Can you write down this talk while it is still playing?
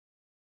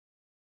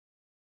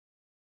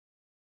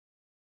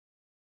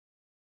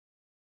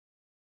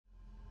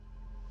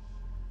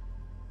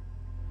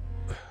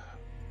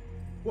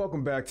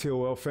Welcome back,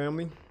 TOL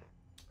family,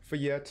 for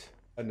yet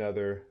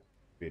another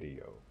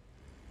video.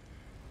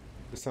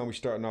 This time we're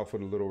starting off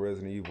with a little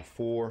Resident Evil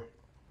 4.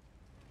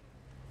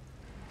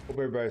 Hope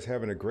everybody's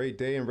having a great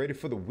day and ready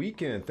for the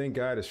weekend. Thank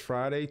God it's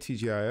Friday,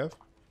 TGIF.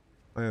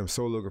 I am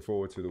so looking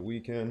forward to the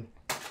weekend.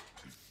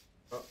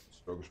 Oh,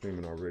 struggle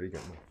streaming already.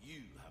 Got my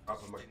You have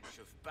a stench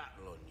of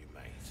battle on you,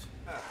 mate.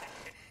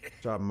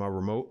 dropping my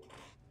remote.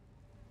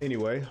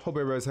 Anyway, hope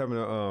everybody's having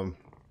a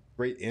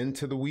great end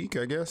to the week,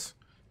 I guess.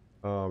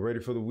 Ready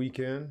for the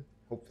weekend.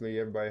 Hopefully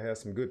everybody has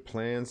some good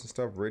plans and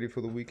stuff ready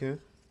for the weekend.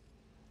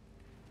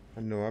 I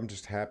know I'm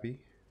just happy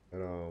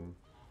that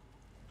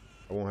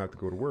I won't have to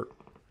go to work.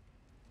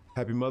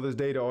 Happy Mother's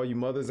Day to all you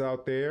mothers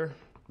out there.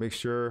 Make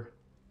sure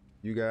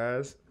you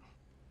guys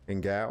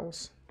and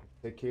gals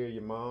take care of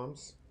your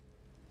moms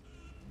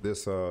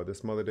this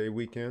Mother Day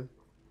weekend.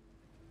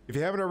 If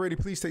you haven't already,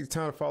 please take the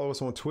time to follow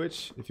us on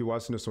Twitch if you're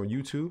watching this on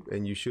YouTube,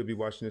 and you should be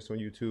watching this on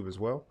YouTube as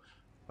well.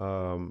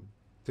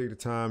 Take the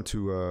time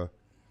to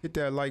hit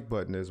that like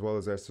button as well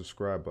as that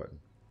subscribe button.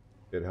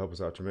 It'll help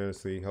us out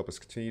tremendously, help us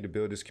continue to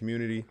build this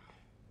community.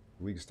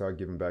 We can start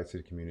giving back to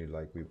the community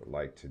like we would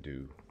like to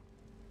do.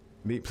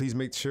 Please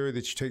make sure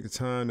that you take the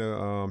time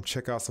to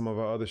check out some of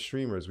our other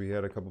streamers. We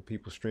had a couple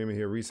people streaming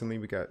here recently.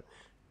 We got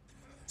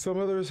some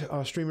other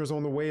streamers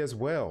on the way as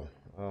well.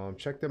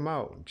 Check them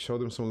out. Show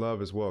them some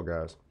love as well,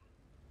 guys.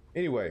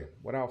 Anyway,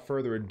 without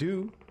further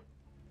ado,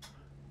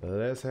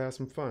 let's have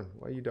some fun.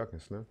 Why are you ducking,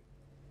 Slim?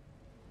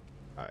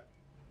 All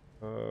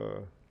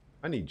right.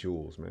 I need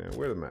jewels, man.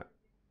 Where's the map?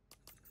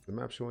 Does the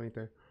map show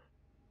anything?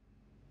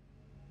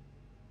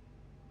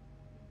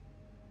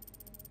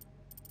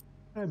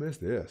 I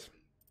missed this.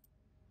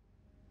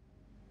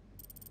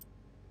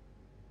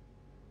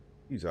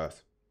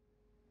 Jesus.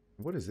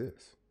 What is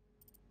this?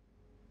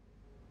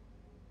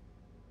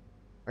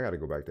 I gotta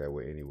go back that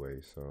way anyway,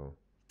 so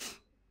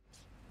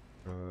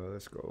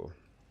let's go.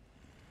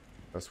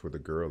 That's where the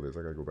girl is.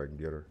 I gotta go back and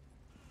get her.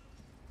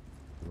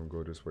 I'm gonna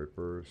go this way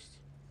first.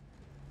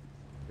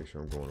 Make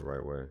sure I'm going the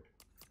right way.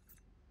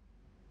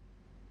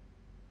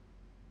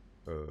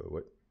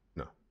 What?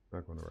 No,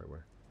 not going the right way.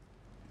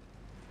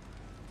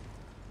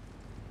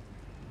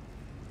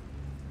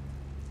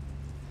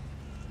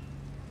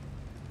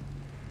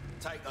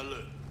 Take a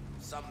look.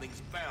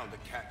 Something's bound to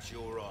catch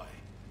your eye.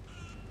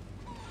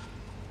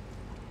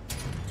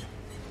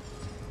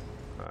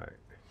 Alright.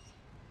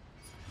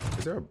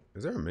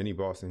 Is there a mini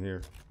boss in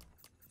here?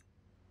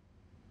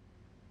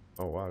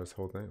 Oh wow, this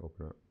whole thing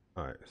opened up.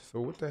 Alright,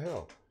 so what the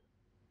hell?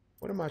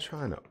 What am I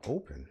trying to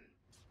open?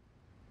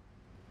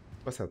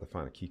 Must have to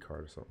find a key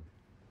card or something.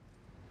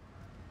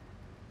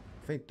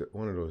 I think that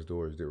one of those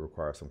doors did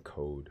require some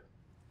code.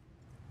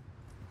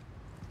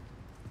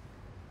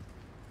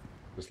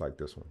 Just like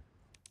this one.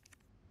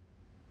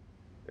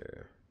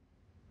 Yeah.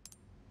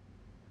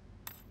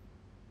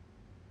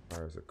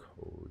 Requires a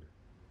code.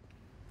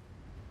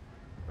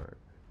 Alright.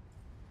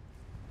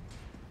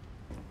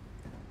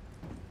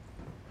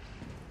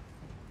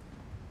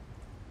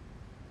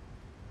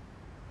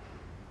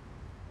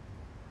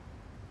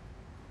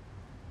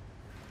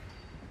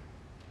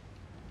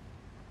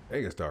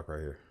 It gets dark right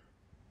here.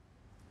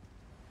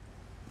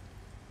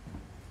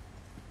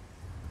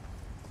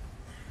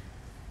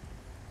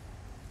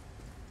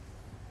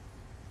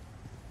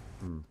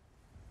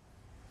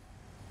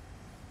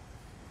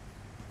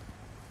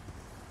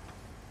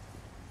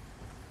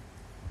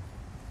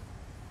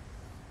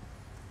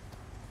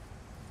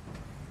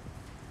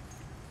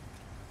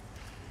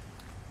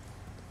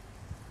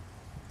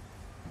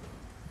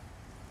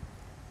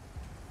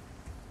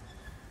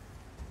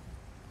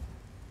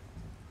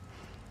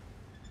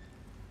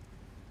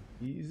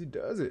 Easy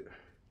does it.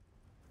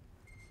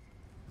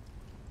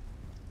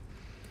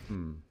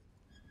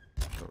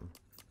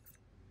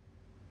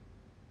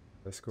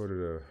 Let's go to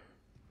the.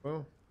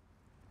 Well,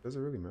 does it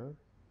really matter?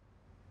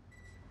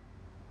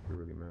 It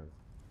really matters.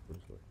 Go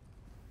this way.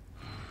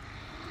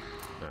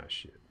 Ah,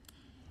 shit.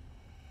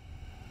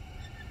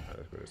 Alright,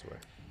 let's go this way.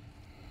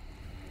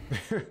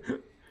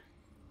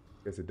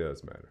 Guess it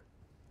does matter.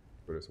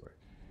 Go this way.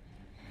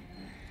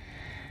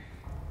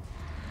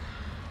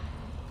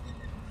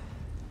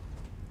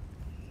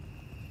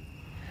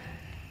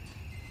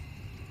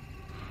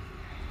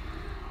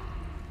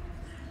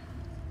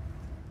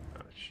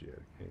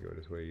 Shit, can't go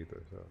this way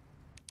either, so.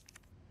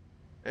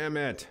 Damn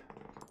it!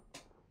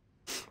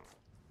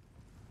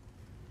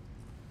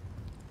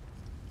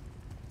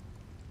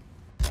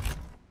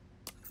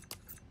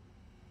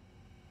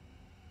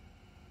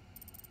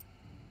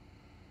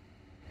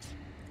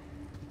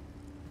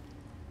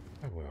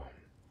 Oh well.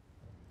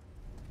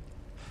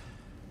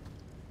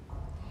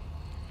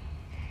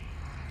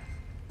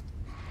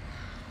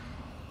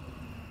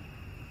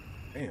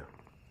 Damn.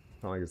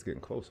 Sound like it's getting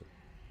closer.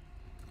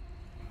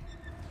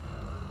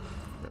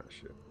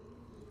 Shit.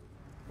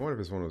 I wonder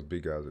if it's one of those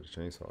big guys with a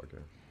chainsaw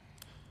again.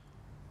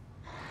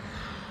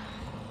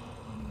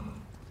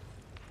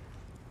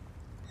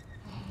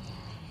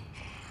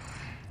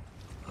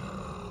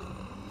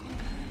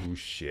 Oh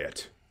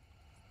shit.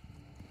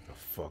 The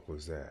fuck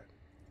was that?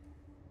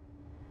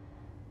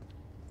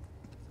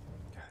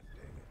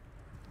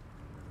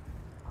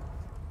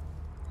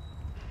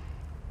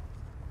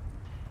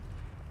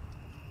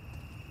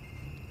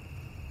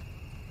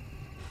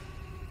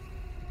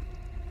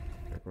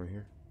 on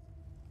here.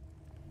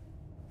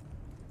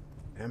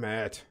 Damn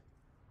it.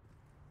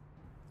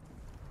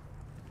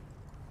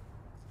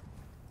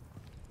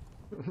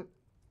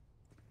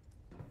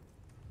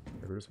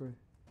 Go this way.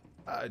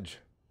 Dodge.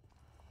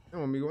 They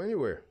don't want me to go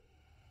anywhere.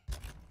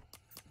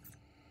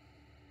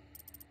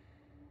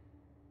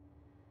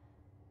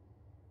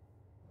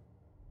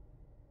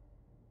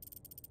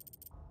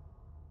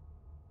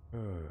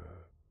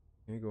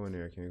 Can't go in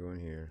there. Can't go in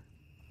here.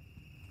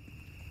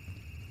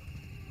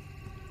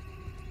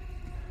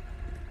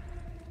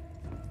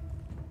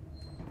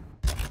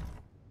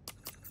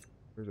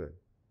 Where's that?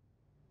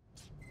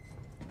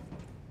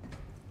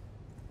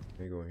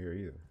 Can't go in here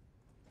either.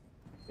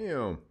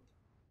 Damn.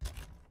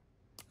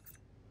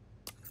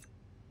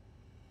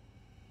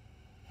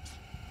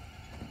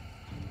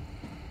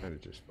 That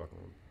is just fucking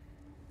with me.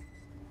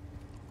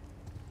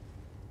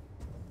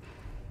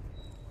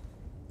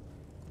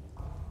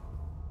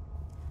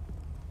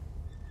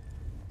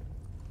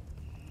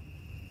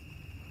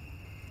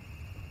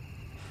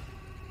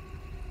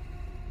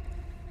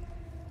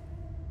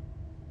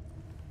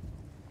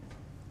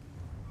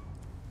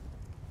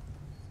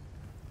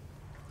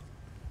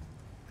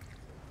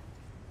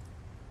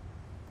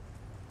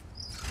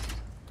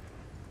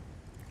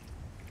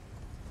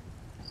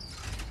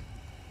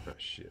 Oh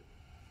shit.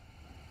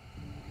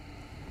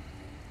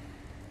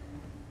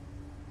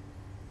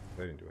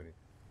 They didn't do anything.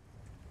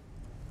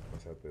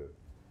 Must have the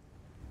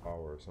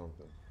power or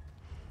something.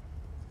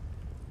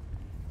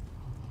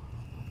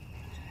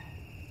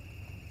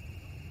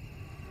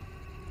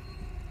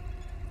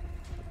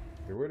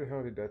 Okay, where the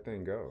hell did that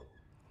thing go?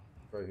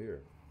 Right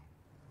here.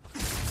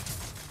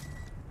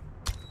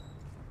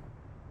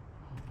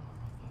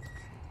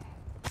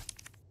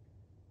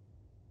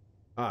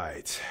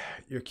 Alright,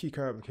 your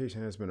keycard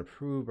application has been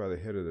approved by the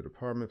head of the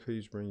department.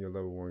 Please bring your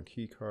level 1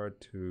 keycard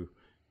to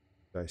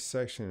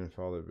dissection and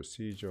follow the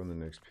procedure on the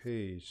next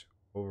page.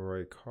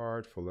 Override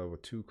card for level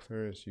 2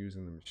 clearance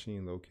using the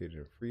machine located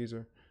in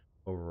freezer.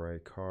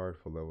 Override card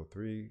for level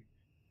 3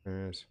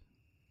 clearance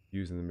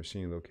using the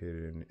machine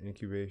located in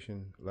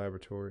incubation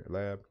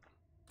lab.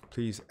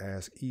 Please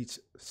ask each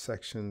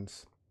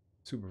section's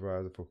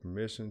supervisor for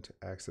permission to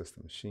access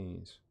the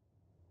machines.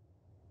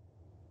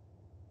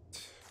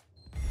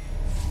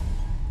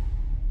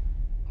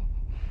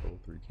 Level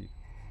 3 key.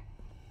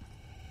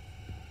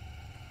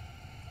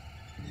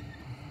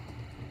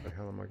 What the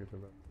hell am I getting the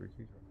level 3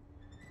 key card?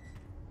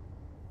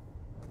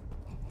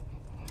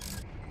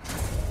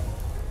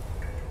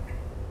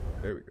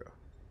 There we go.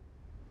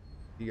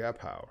 He got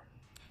power.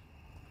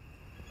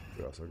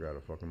 We also got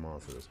a fucking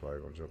monster that's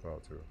probably gonna jump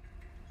out too.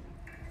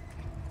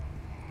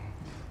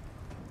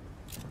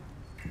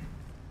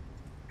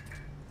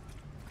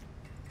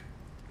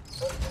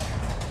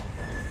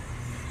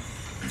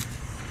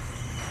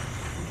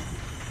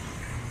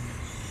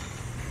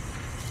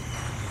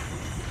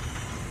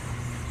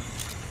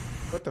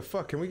 What the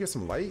fuck? Can we get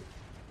some light?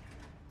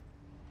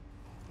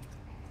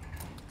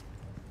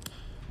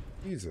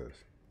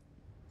 Jesus.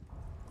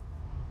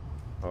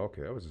 Oh,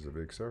 okay, that was just a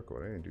big circle.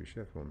 They didn't do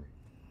shit for me.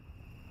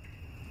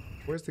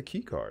 Where's the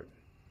key card?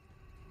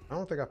 I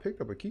don't think I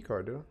picked up a key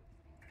card, did I?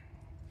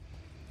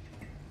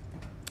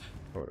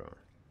 Hold on.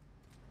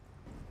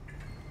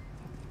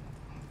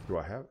 Do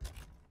I have it? Do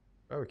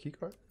I have a key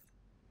card?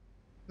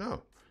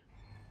 No.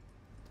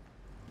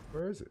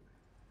 Where is it?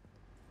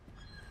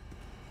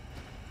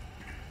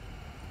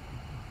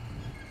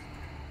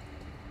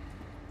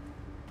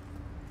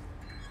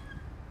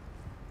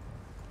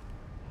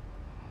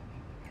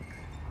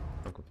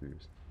 I'm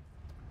confused.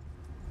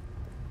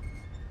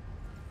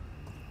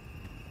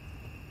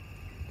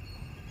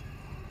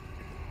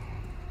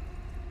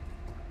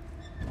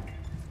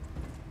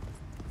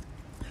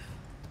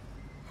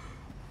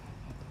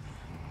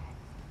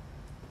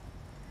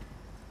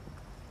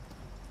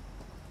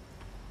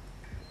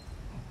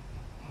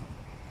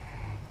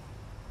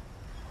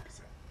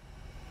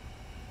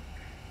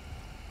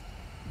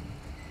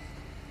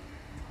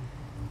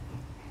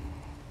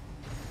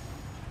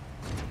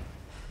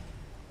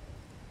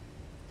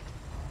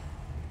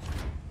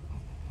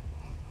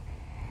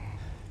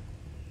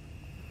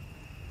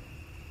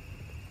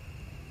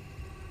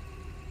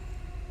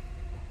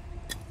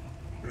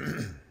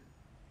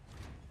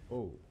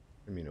 Oh,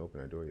 I didn't mean to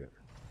open that door yet.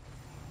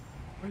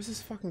 Where's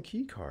this fucking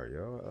key card,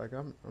 yo? Like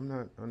I'm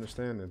not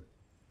understanding.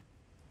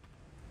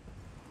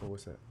 Oh,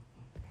 what's that?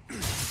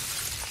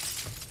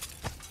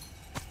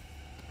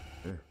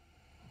 Yeah.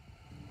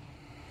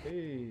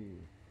 Hey.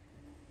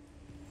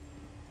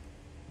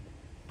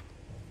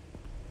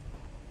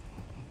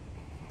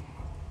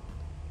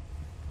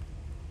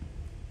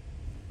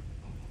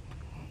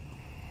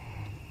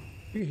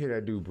 You can hear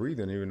that dude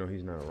breathing even though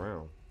he's not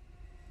around.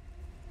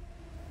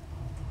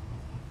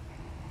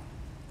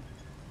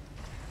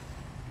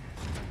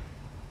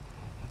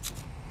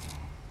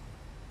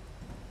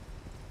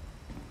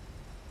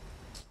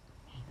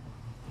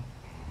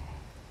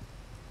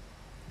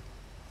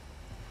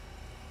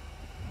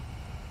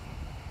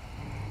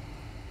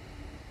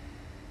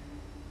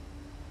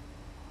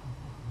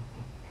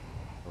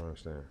 I don't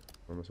understand.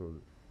 What am I supposed to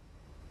do?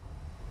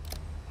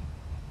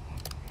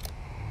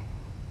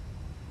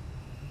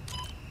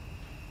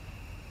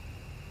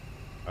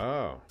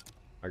 Oh,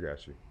 I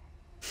got you.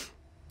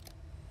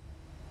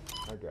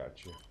 I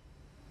got you.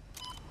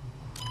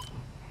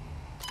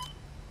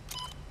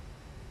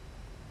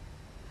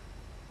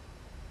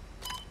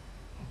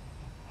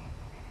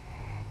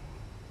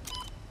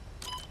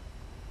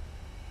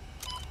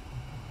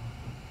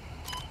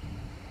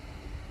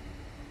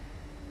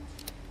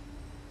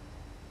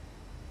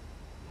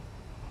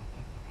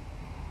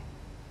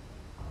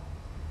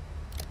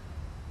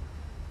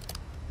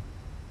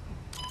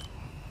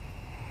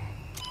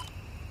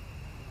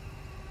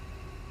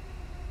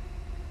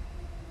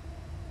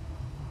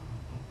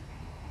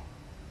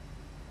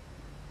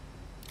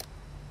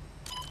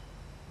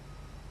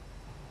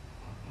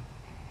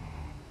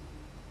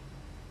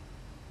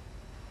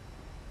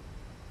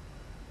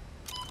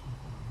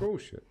 Oh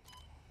shit.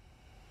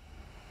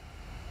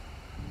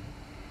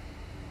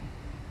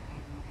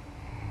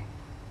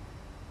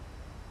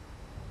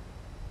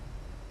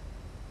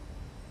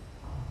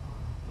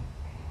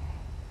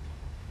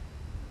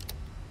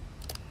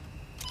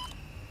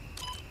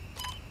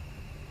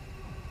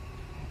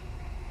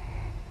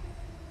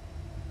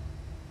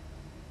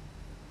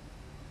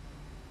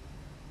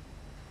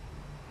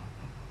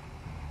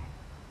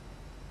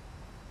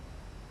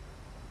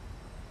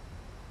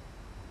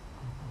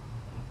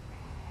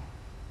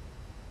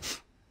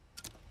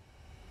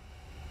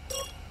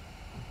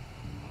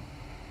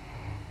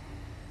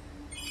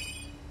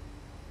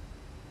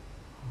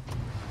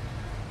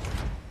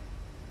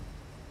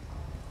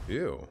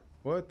 Ew,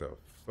 what the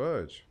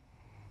fudge?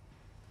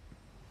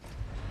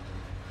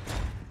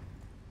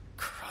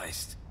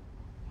 Christ.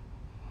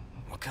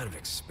 What kind of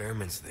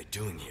experiments are they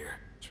doing here?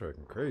 It's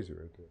fucking crazy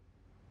right there.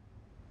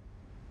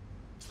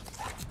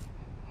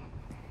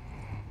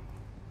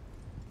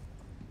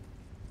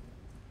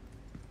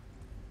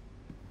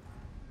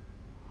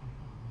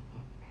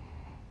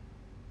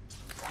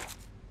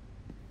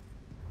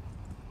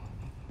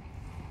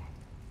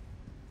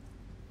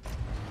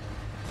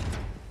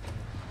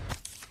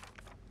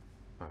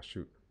 Ah,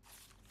 shoot.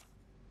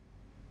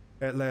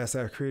 At last,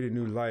 I've created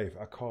new life.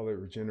 I call it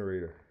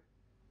Regenerator.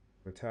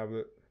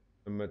 The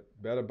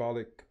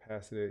metabolic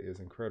capacity is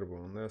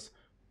incredible. Unless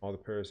all the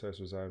parasites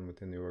residing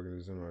within the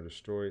organism are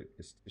destroyed,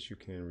 its tissue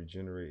can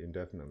regenerate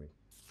indefinitely.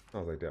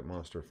 Sounds like that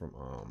monster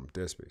from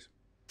Dead Space.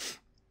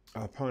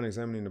 Upon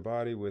examining the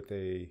body with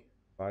a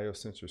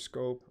biosensor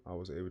scope, I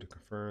was able to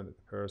confirm that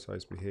the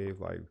parasites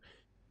behave like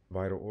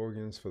vital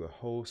organs for the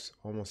host,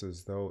 almost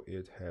as though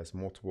it has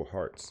multiple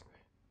hearts.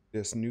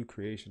 This new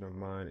creation of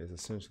mine is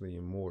essentially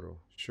immortal.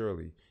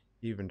 Surely,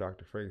 even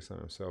Dr. Frankenstein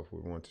himself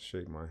would want to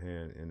shake my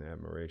hand in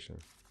admiration.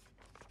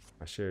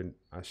 I shared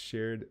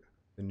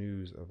the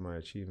news of my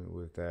achievement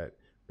with that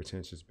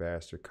pretentious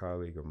bastard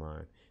colleague of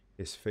mine.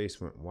 His face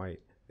went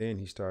white. Then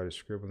he started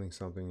scribbling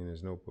something in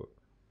his notebook.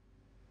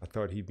 I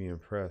thought he'd be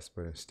impressed,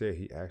 but instead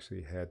he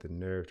actually had the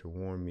nerve to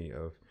warn me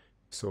of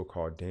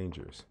so-called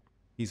dangers.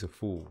 He's a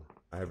fool.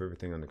 I have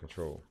everything under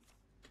control.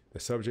 The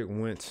subject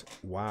went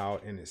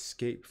wild and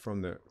escaped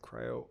from the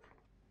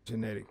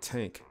cryogenetic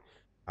tank.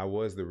 I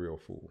was the real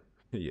fool.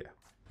 Yeah,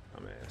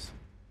 I'm ass.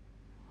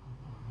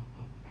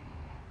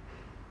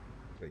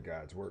 Play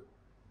God's work.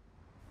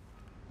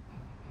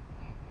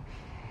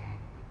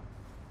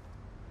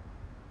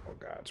 All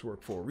God's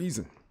work for a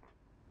reason.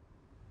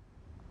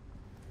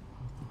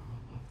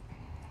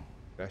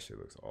 That shit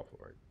looks awful,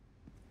 right?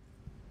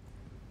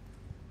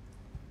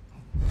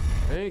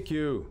 Thank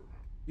you.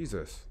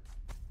 Jesus.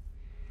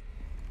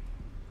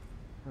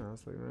 I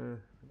was like,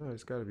 man, no,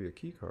 it's got to be a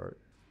key card.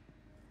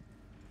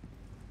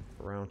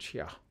 Around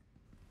here.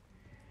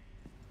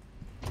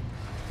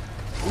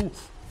 Ooh.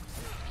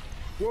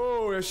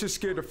 Whoa, that shit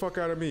scared the fuck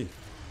out of me.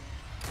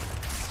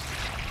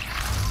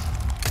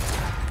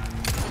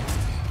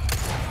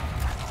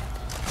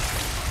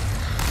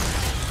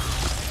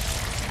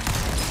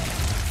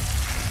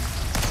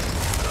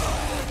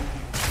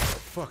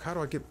 Fuck, how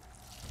do I get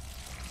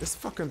this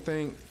fucking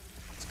thing?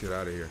 Let's get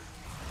out of here.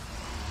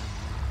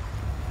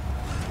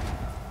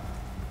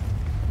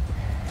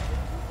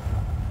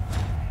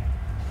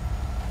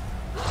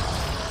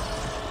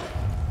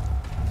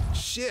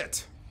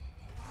 Shit.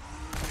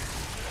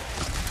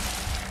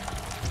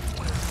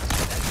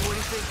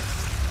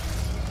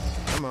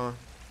 Come on.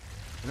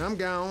 And I'm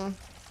gone.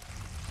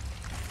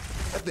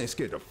 That thing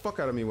scared the fuck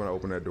out of me when I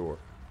opened that door.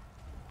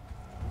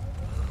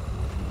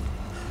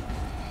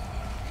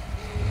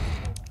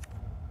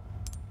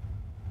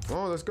 Come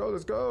on, let's go,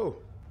 let's go.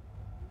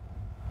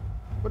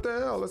 What the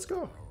hell? Let's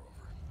go.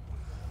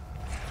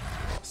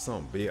 Oh,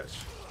 some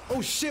bitch.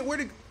 Oh shit, what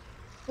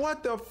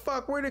the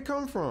fuck? Where'd it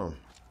come from?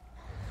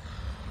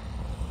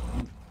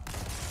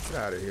 Get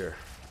out of here.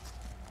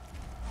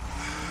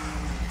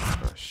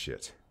 Oh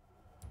shit.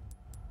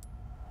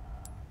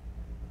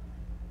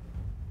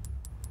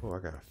 Oh, I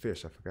got a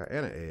fish, I forgot,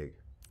 and an egg.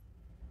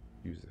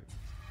 Use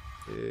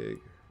the egg.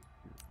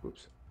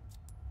 Whoops.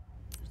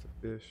 Use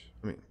the fish.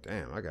 I mean,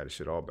 damn, I got this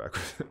shit all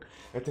backwards.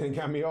 That thing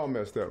got me all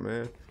messed up,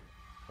 man.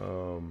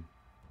 Damn,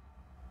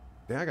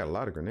 I got a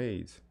lot of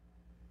grenades.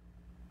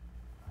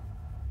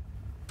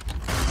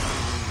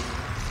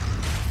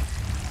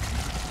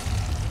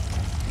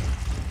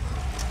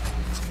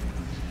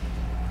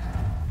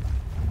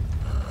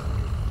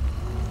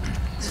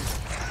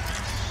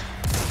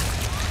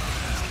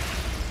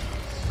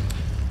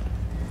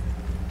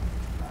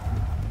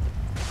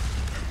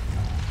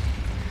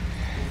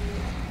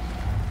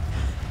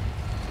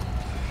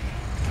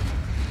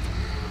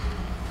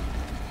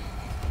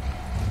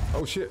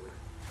 Oh shit.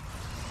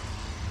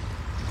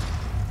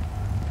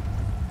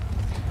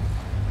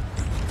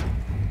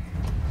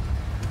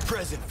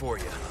 Present for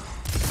you.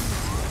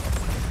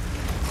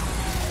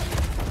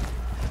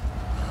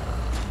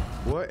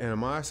 What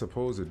am I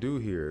supposed to do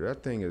here?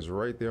 That thing is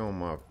right there on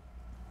my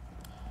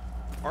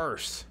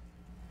arse.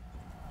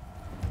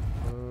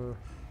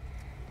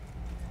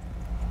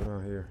 Get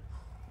on here.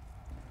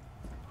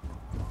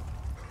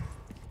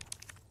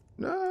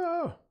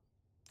 No.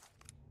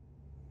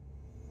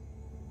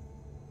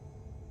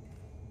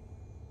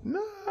 No.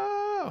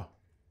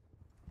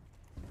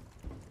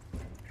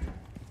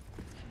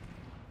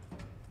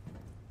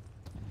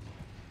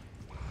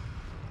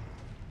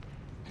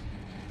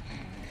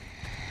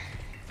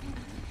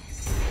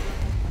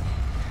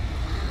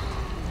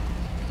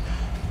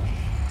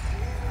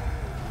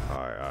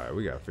 All right,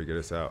 we gotta figure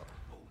this out.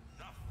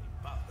 Nothing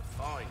but the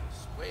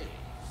finest ways.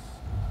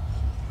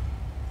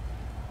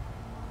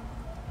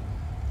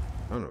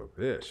 Son of a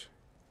bitch.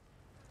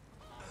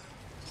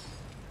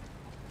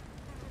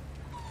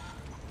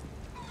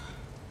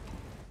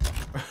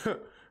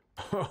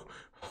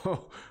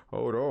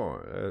 Hold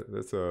on.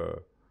 Let's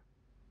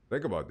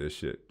think about this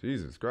shit.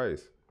 Jesus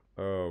Christ.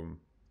 Matter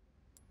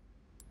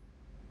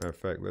of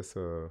fact, let's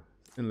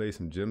inlay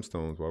some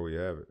gemstones while we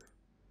have it.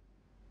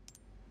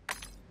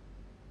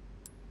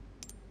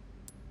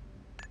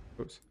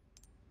 Oops.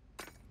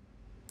 I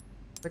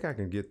think I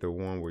can get the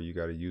one where you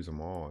got to use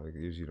them all. It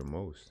gives you the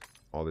most,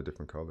 all the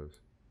different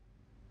colors.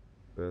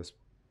 Best.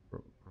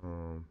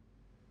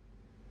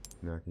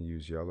 Now I can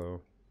use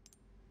yellow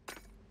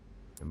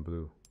and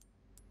blue.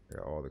 I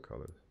got all the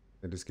colors.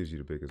 And this gives you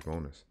the biggest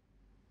bonus.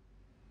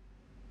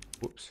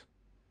 Whoops.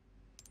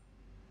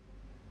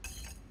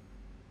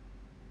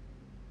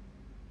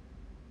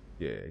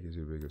 Yeah, it gives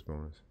you the biggest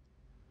bonus.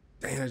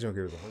 Dang, that junk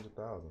gave us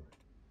 100,000.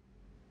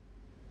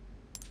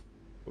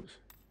 Whoops.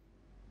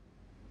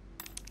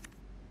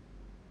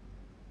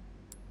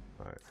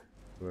 All right,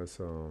 let's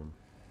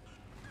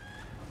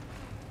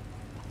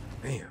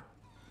damn.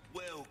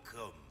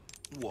 Welcome.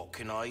 What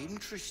can I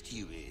interest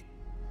you in?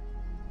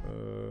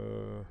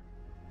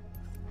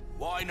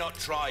 Why not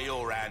try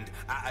your hand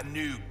at a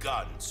new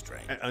gun,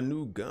 stranger? A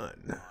new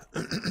gun.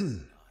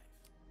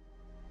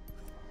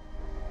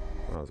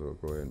 Might as well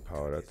go ahead and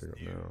power that thing up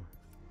now.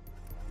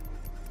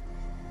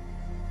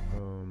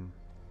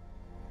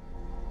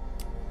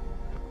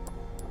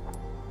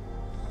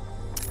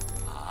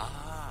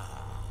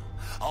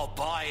 I'll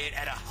buy it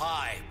at a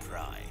high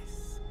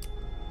price.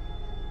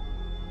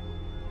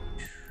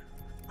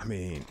 I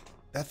mean,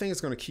 that thing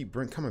is gonna keep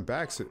coming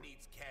back. So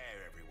Needs care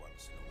every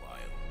once in a while.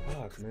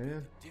 fuck,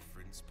 man.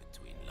 Difference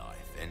between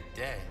life and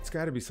death. It's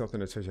got to be something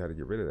that tells you how to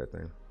get rid of that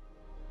thing.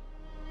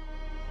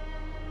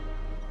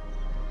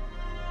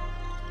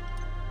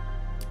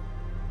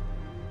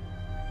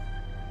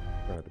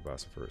 I had to buy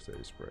some first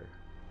aid spray.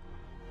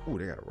 Ooh,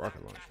 they got a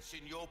rocket launcher. Cash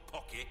in your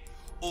pocket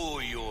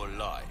or your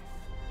life.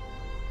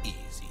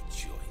 Easy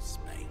choice,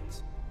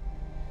 mate.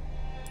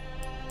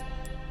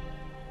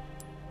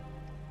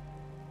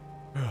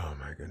 Oh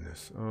my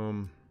goodness.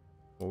 Well,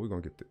 we're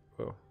gonna get the.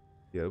 Well,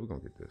 yeah, we're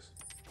gonna get this.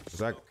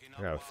 Cause I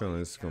got a feeling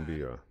this is gonna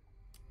be a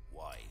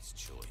Wise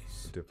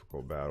choice.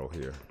 difficult battle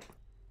here.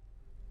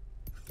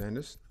 Damn,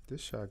 this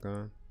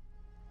shotgun.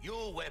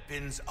 Your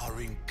weapons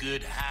are in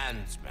good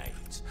hands,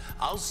 mate.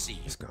 I'll see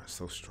you. This gun's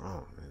so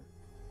strong,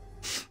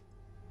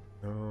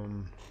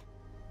 man.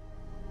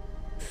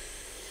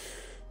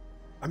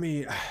 I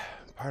mean,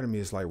 part of me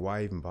is like,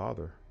 why even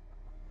bother?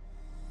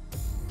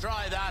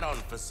 Try that on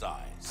for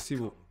size. See,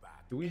 what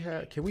do we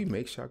have? Can we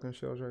make shotgun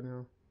shells right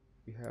now?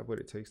 We have what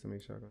it takes to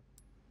make shotgun.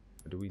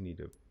 Or do we need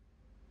to?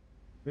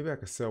 Maybe I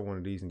could sell one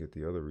of these and get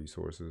the other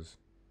resources,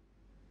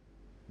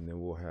 and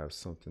then we'll have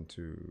something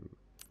to.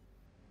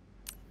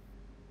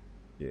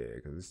 Yeah,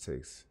 because this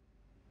takes.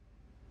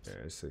 Yeah,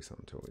 this takes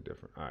something totally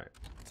different. All right.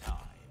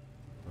 Time.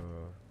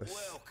 Let's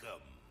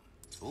Welcome.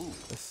 Ooh.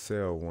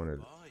 sell one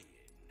of. Buy it.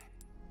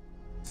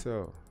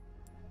 Sell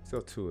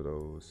two of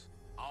those.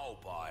 I'll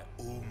buy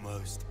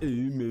almost.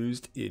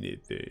 Almost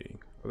anything.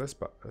 Well, let's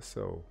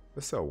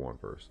sell one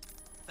first,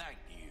 Thank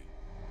you.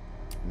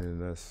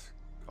 and then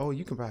oh,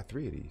 you can buy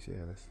 3 of these.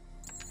 Yeah, that's.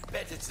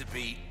 Better to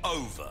be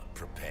over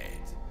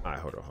prepared. All right,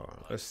 hold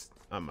on.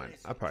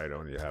 I probably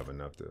don't even have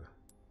enough to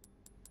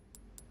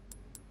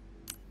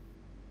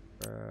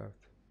craft.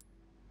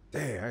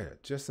 Dang, I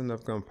got just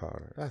enough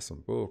gunpowder. That's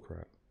some bull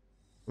crap.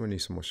 I'm gonna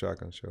need some more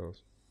shotgun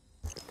shells.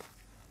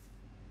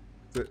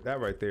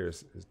 That right there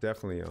is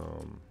definitely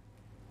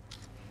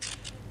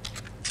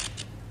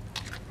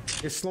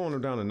it's slowing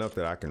them down enough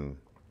that I can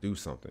do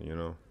something, you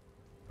know.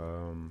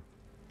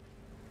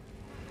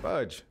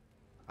 Fudge.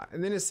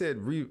 And then it said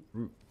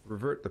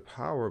revert the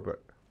power,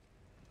 but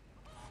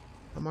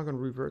how am I gonna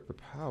revert the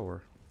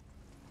power?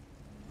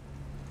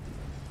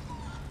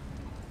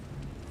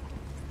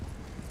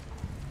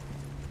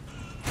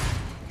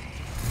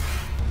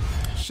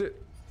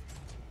 Shit.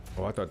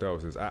 Oh, I thought that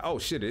was his eye. Oh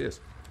shit, it is.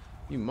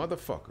 You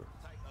motherfucker.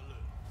 Take a look.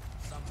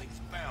 Something's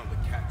bound to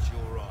catch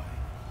your eye.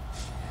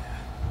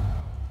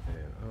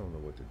 Man, I don't know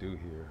what to do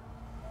here.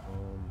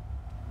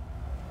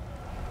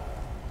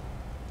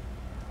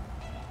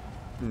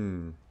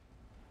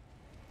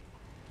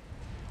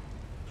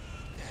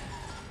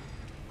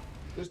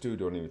 This dude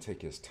don't even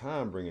take his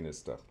time bringing his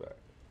stuff back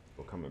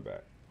or coming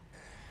back.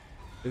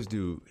 This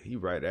dude, he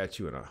right at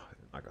you in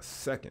like a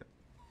second.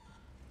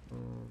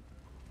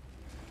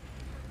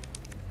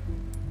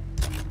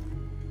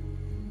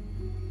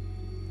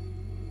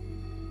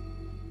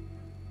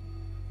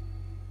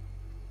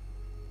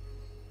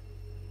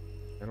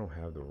 I don't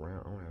have the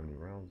round. I don't have any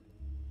rounds.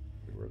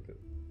 It's worth it.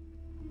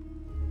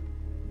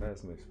 I had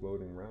some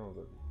exploding rounds.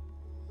 That'd be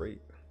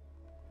great.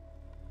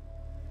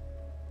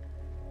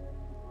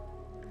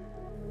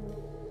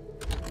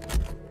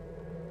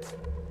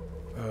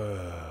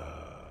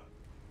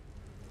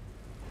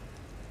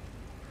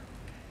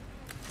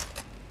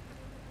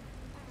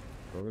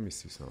 Well, let me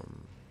see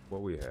something.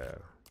 What we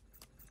have?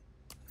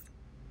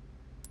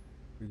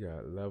 We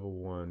got level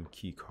 1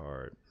 key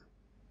card.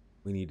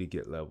 We need to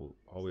get level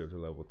all the way up to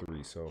level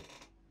 3, so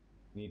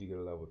we need to get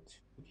a level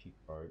 2 key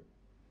card.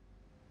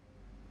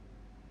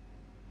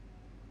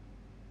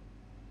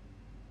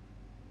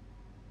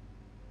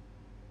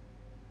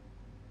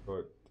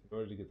 But in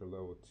order to get the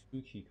level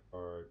 2 key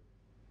card,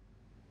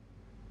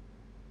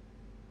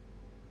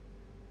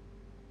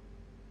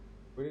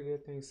 what did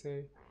that thing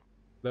say?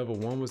 Level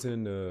 1 was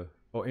in the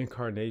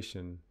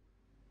incarnation,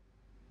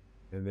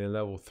 and then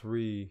level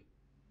 3,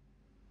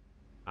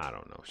 I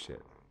don't know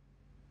shit.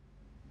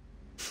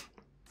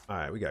 All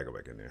right, we gotta go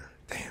back in there.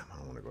 Damn, I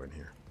don't want to go in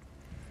here.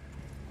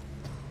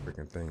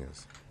 Freaking thing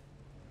is.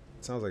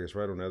 Sounds like it's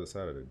right on the other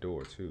side of the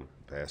door too,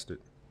 bastard.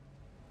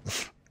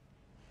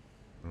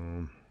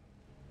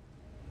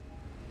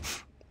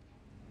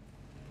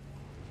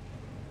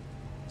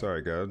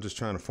 Sorry guys, I'm just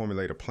trying to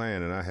formulate a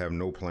plan and I have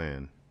no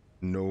plan.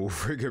 No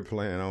freaking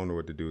plan. I don't know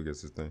what to do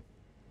against this thing.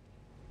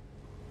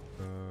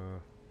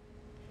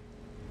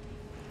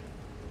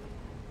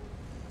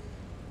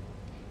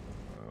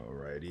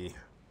 Alrighty.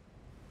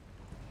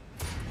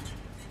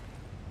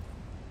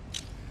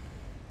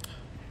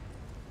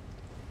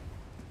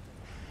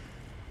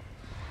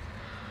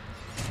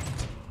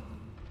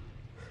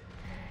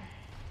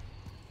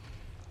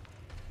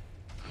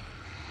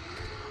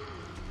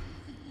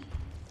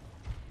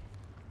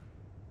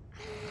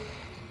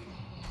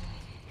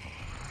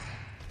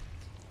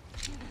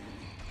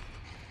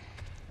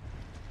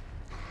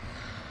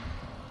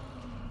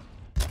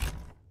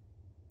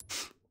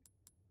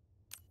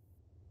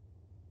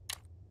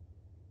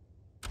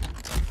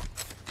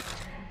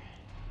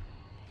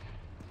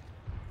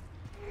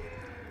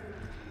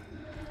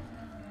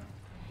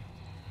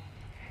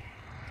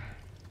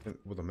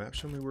 Will the map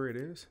show me where it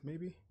is,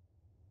 maybe?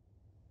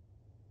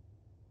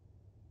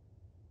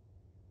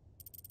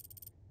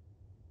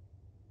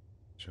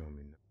 Show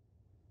me.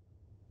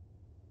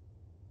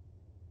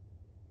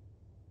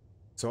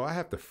 So I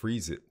have to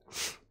freeze it.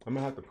 I'm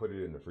gonna have to put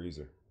it in the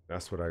freezer.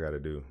 That's what I gotta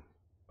do.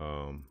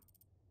 But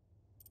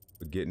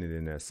getting it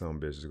in that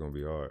sumbitch is gonna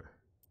be hard.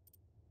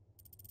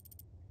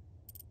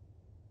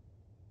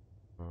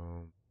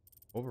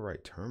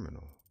 Overwrite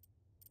terminal.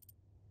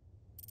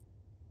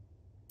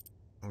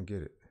 I don't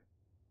get it.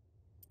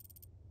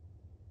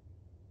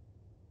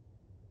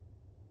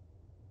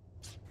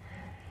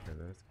 Okay,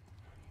 that's...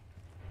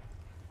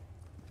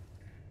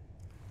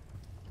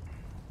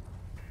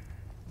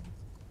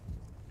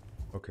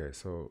 Okay,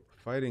 so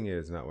fighting it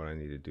is not what I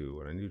need to do.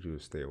 What I need to do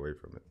is stay away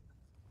from it.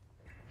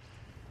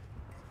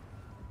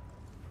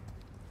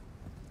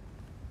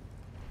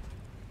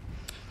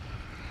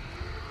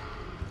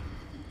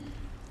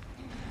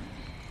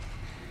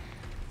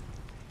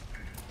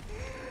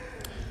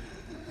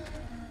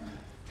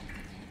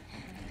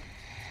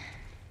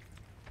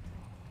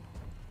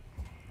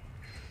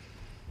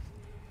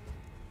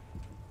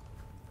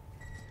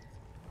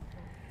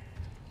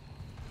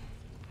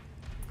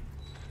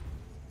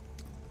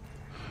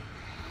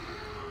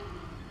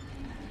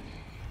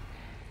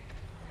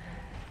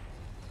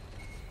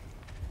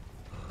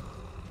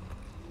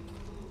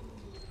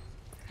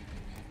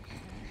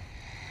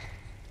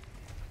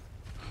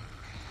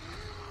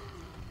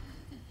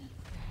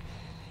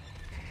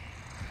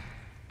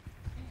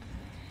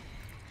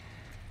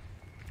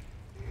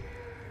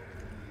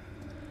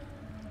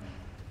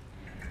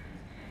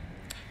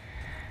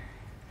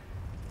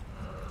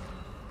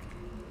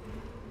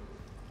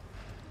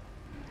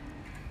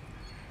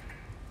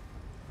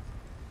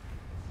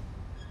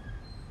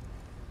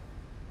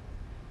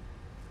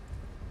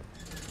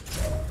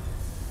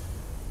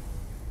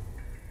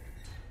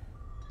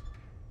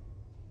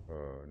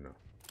 No.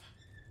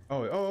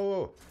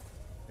 Oh.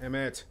 Damn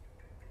it.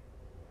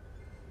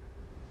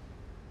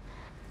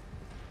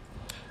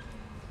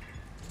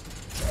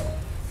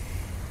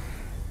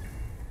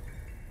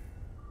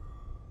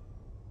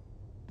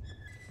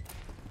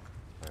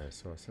 Alright,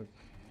 so I said...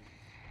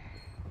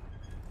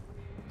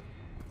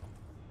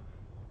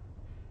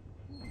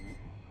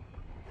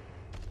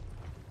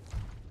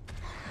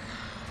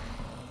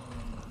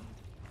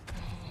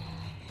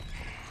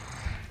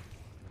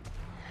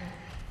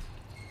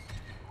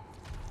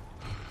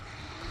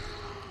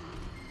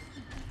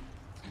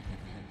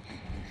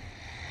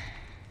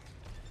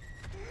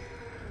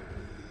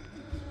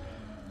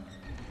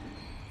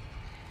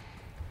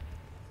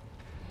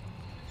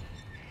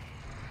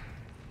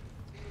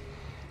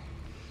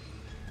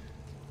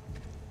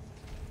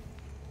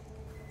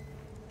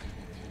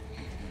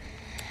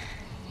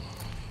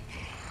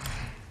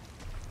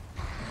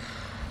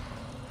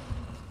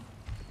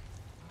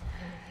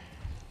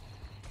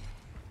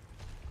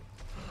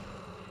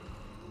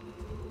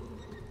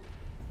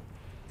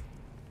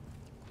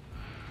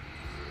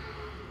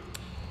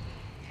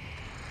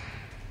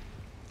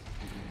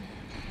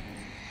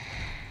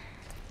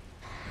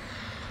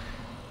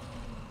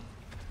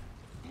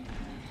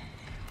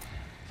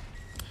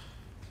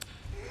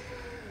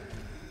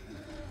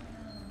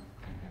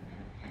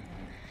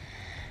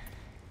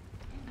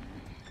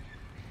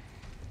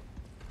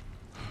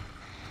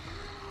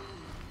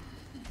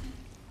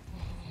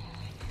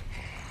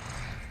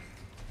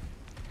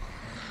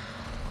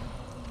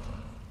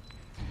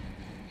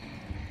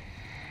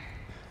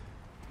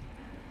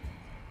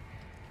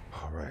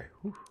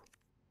 Whew.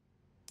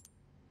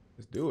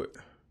 Let's do it.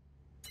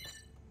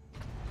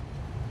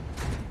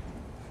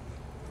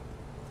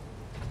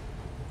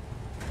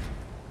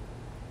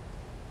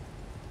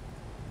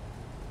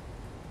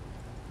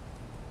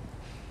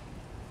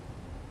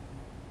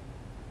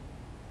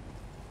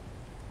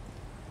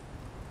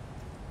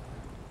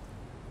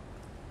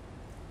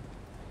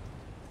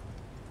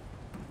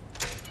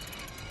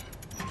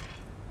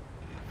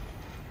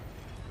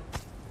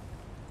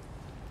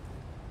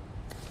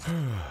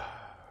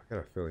 I got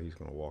a feeling he's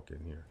gonna walk in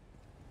here.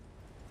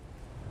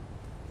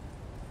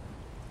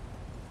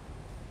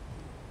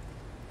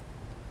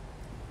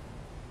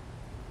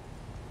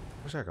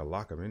 Wish I could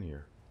lock him in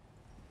here.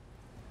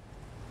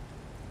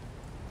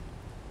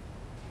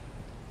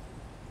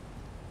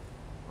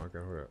 Oh, I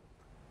got hold up.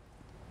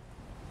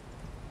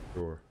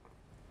 Door.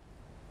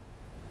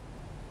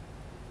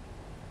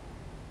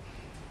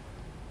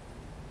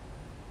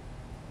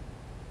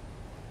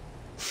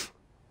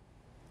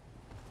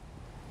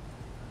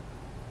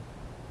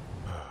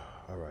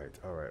 All right.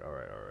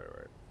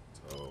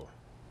 So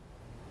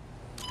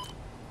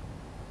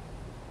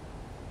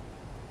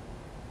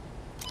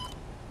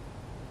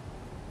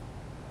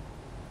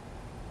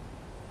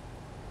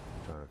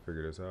trying to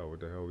figure this out. What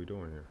the hell are we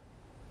doing here?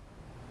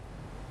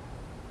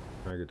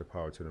 Trying to get the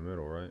power to the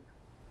middle, right?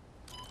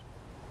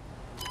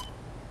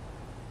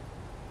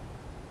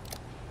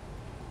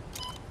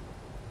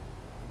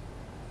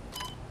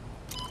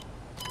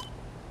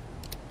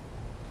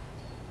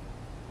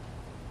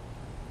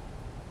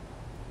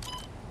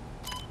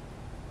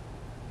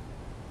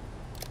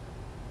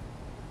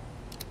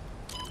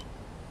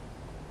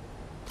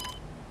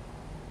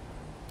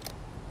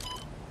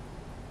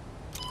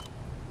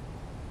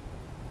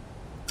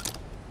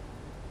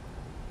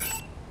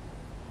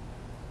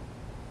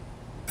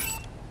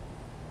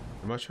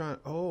 Am I trying?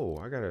 Oh,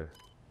 I gotta.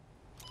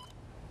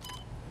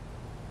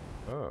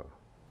 Oh,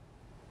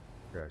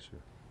 got you.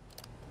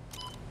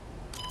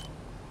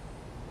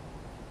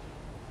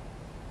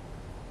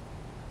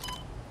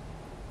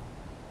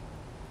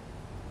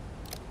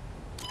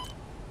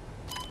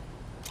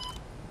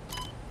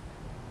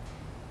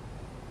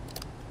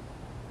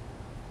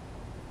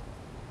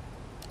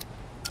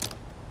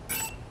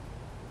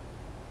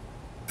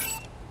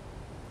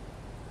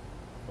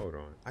 Hold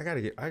on. I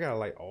gotta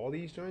light all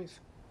these joints.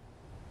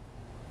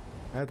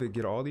 I have to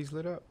get all these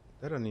lit up?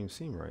 That doesn't even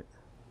seem right.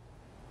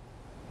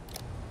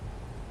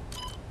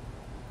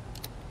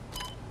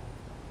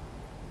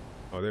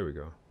 Oh, there we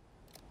go.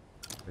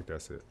 I think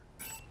that's it.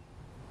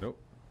 Nope.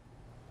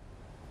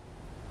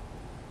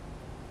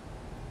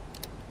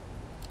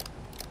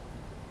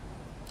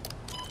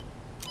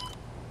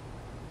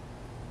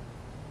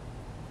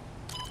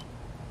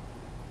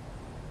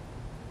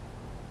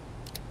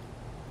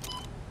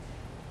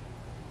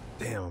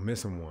 Damn, I'm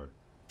missing one.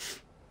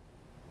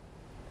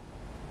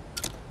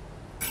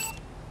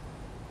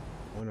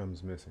 One of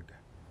them's missing.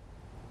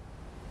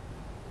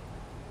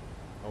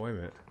 Oh, wait a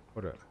minute.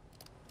 Hold up.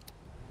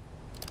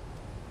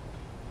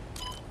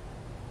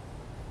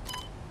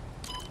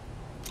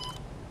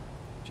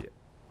 Shit.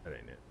 That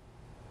ain't it.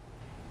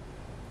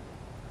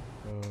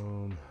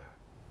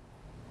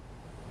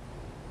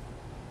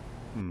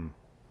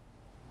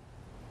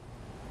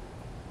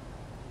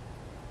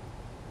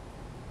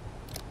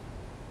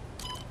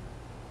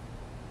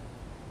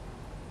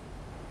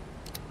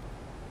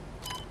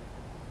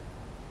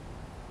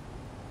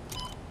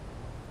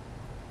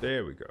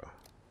 There we go.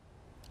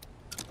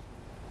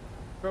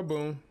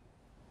 Kaboom.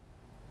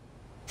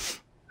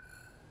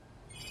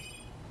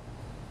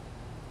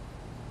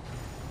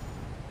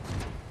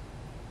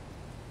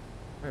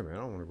 Hey man, I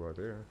don't want to go out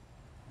there.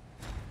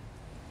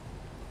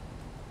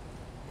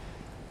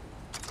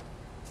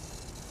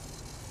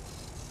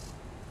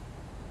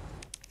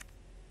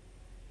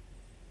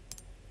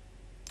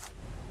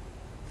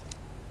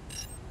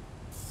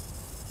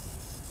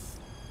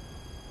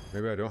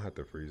 Maybe I don't have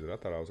to freeze it. I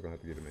thought I was gonna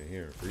have to get him in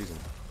here and freeze him.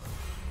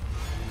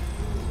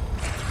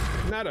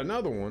 Not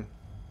another one.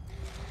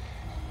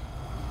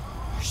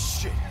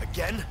 Shit,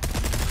 again?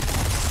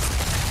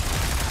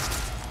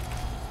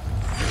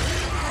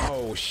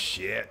 Oh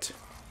shit.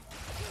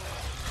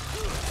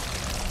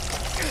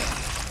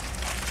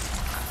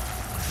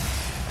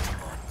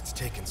 Come on, what's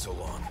taking so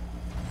long?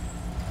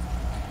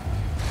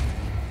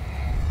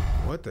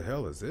 What the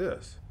hell is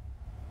this?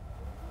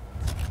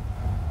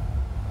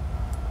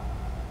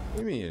 What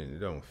do you mean it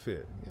don't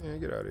fit? Yeah,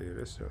 get out of here.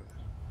 This stuff.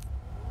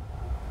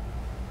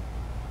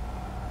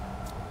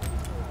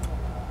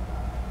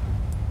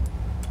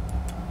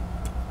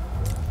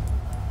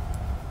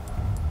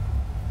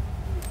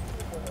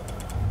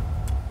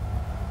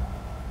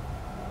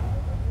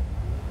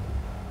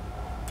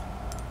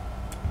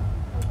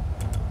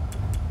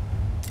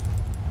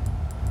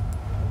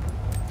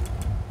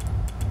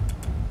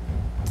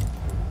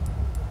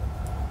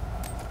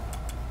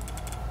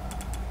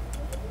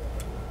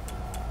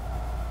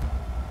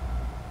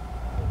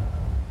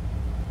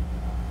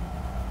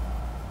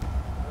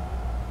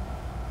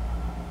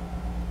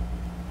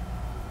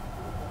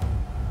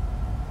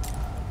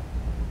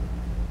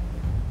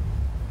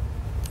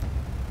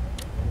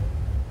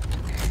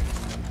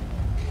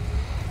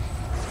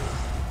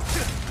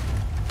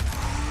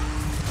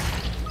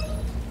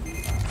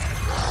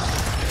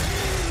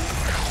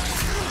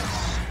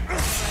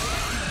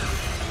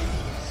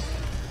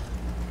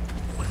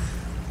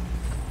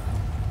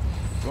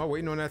 I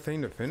waiting on that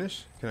thing to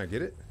finish? Can I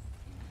get it?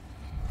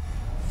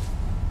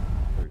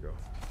 There we go.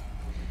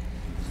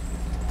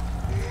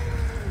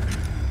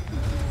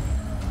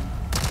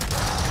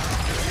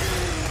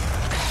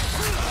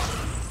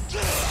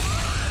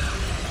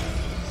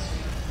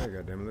 Hey,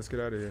 goddammit, let's get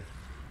out of here.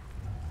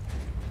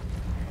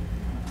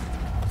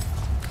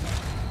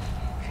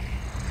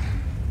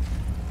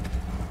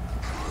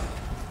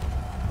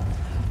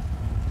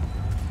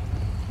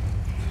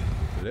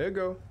 There you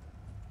go.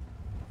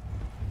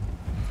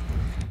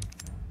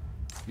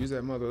 Use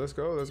that mother. Let's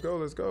go. Let's go.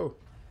 Let's go.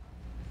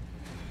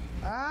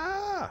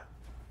 Ah!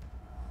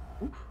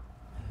 Oof.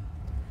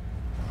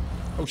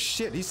 Oh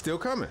shit! He's still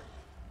coming.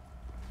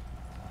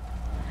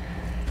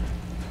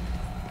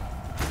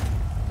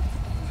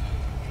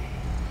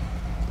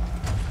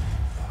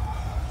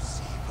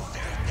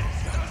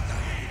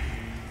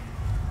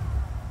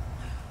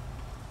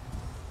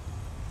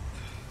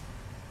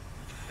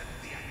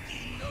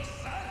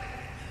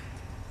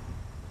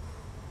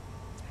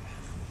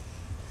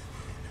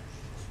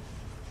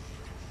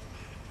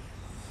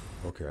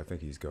 Okay, I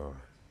think he's gone.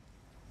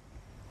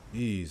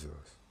 Jesus.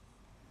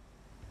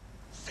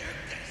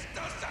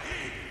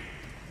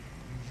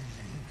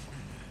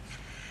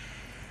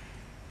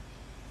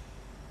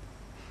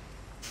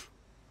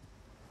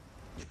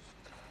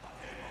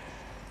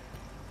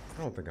 I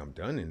don't think I'm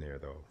done in there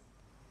though.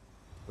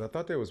 I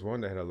thought there was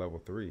one that had a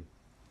level 3.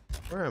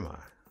 Where am I?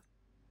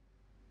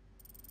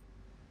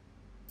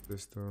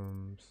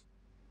 Systems.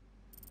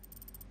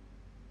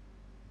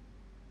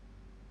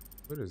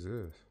 What is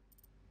this?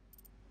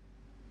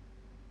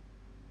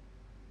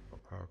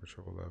 Power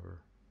control lever.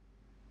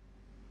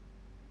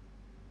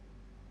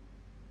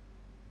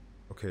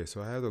 Okay,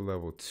 so I have the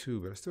level 2,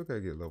 but I still gotta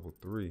get level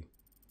 3.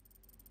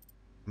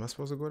 Am I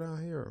supposed to go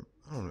down here?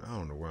 I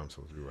don't know where I'm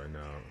supposed to be right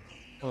now.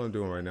 All I'm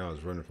doing right now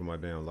is running for my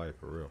damn life,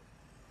 for real.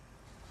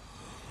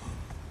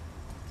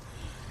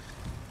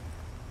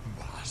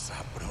 Vas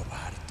a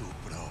probar tu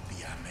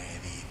propia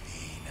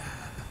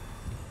medicina.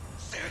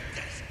 Sé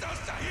que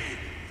estás ahí.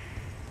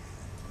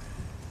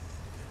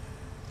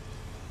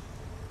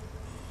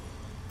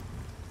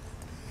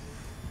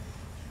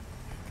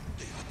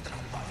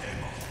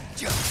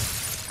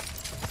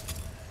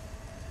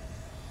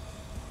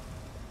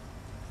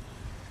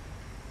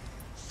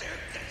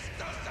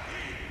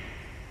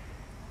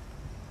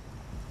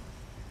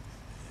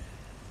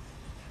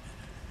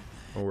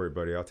 Don't worry,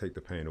 buddy. I'll take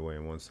the pain away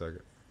in 1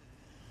 second.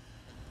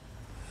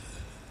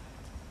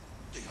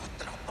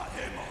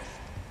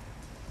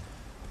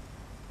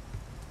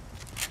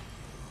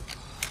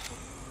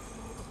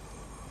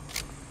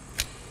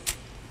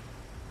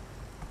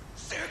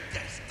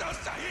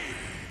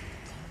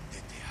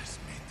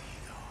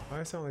 Why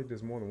it sound like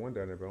there's more than one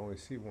down there, but I only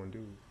see one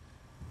dude.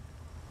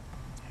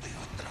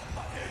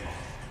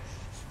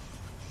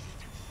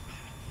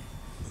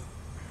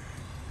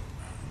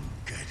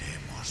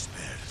 Queremos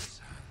ver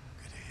sangre.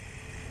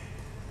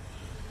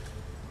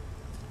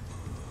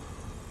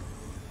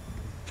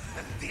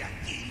 De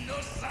aquí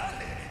no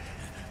sale.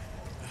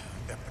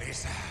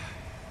 Deprisa.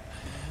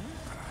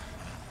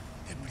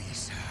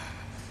 Deprisa.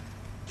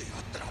 Te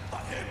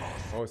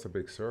atraparemos. Oh, it's a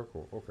big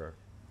circle. Okay.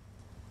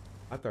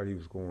 I thought he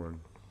was going.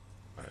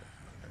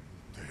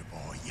 Te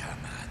voy a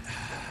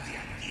matar. De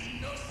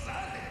aquí no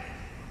sale.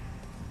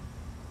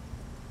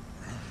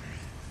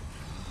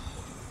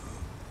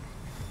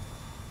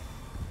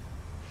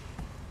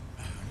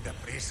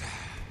 Deprisa.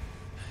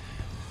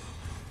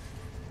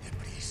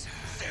 Deprisa.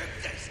 Sé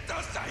que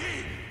estás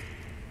ahí.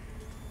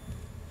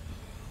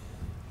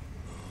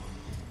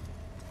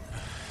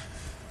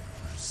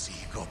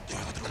 Sigo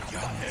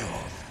patrullando.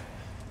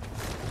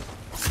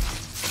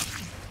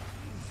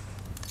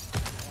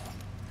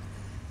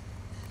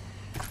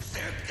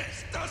 Sé que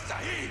estás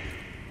ahí.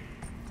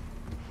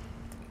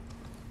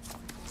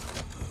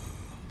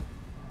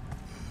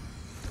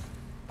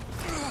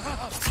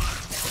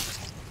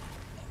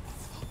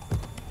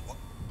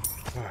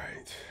 All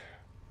right.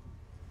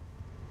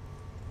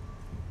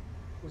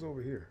 What's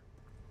over here?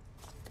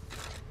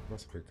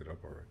 Must have picked it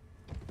up already.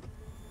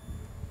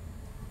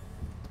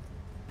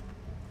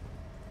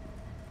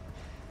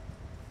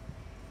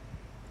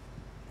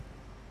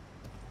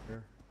 Yeah.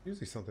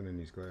 Usually something in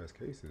these glass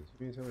cases.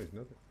 You mean tell me there's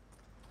nothing?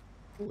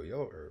 Oh, a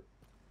yellow herb.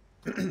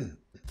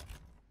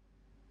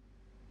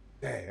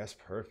 Dang, that's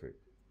perfect.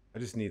 I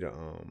just need a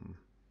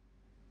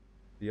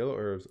the yellow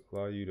herbs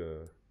allow you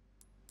to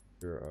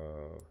your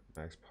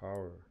max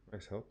power,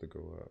 max health to go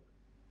up.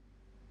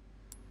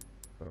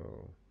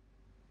 So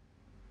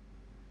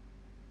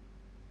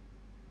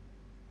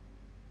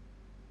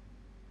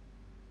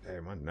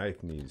damn, my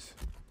knife needs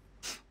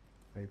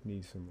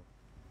some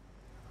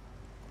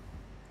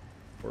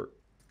work.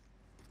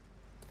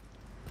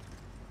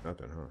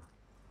 Nothing, huh?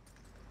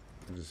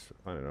 I just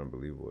find it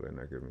unbelievable they're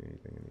not giving me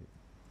anything I need.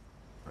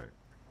 Alright,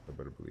 I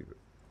better believe it.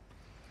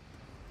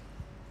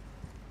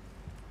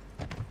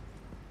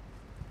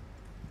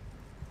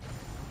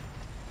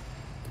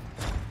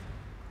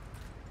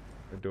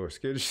 That door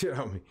scared the shit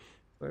out of me.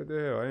 What the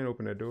hell? I didn't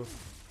open that door.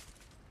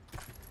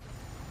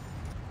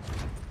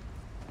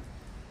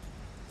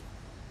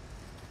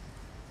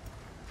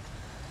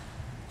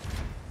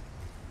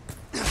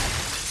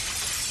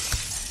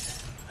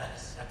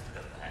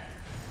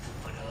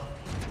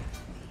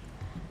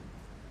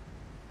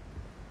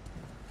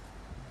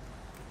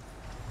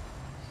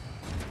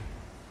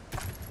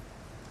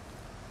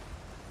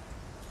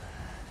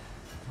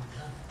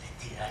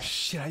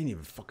 Shit, I didn't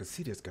even fucking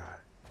see this guy.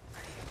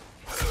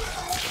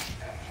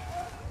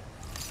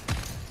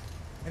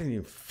 I didn't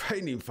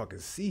even fucking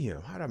see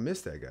him. How'd I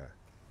miss that guy?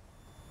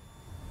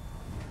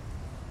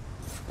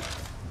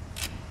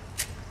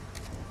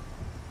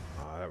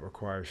 That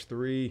requires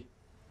 3.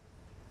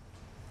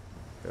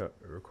 Yep,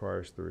 it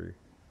requires 3.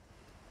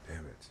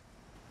 Damn it.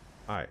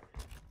 Alright.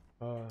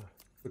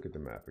 Look at the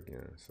map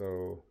again.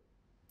 So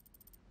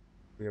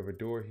we have a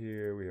door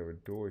here, we have a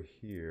door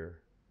here.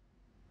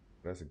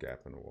 That's a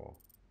gap in the wall.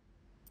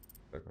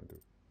 What's that gonna do?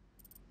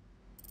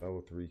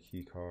 Level 3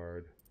 key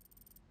card.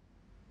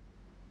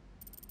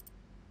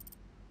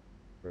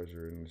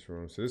 Treasure in this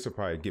room. So this will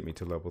probably get me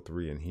to level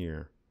 3 in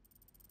here.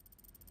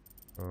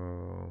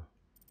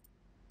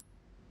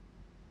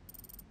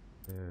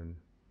 And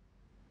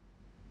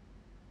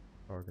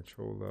power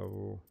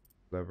control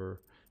lever.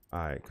 All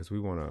right, because we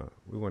wanna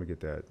get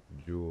that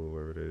jewel,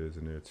 wherever it is,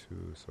 in there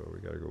too. So we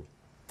gotta go.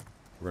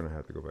 We're gonna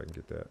have to go back and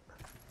get that,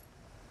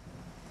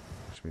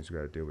 which means we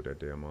gotta deal with that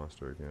damn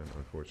monster again.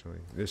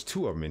 Unfortunately, there's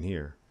 2 of them in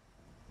here.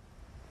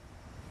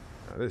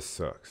 Now, this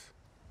sucks.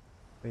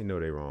 They know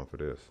they wrong for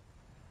this.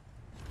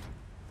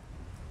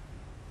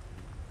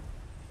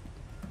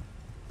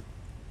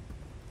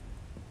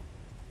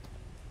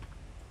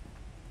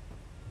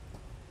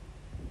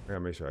 I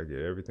gotta make sure I get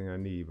everything I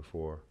need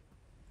before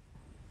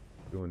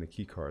doing the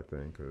key card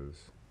thing, because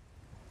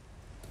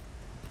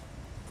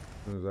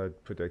as soon as I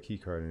put that key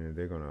card in there,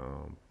 they're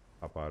gonna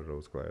pop out of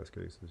those glass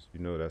cases.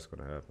 You know that's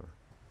gonna happen.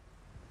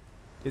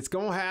 It's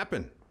gonna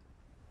happen.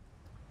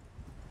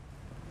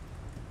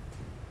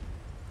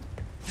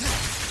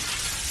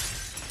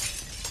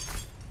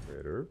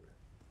 Red herb.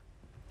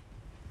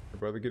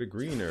 I'd rather get a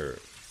green herb.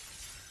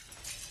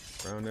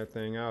 Round that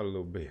thing out a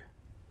little bit.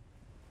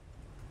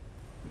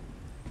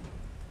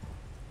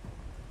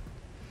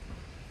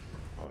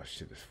 Oh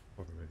shit, this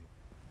fucking many.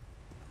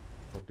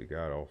 Hope to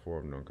God all 4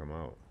 of them don't come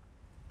out.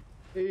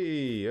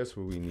 Hey, that's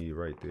what we need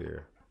right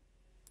there.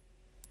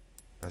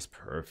 That's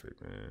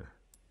perfect, man.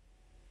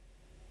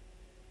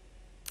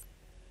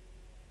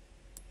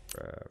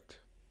 Craft.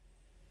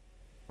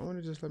 I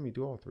want to just let me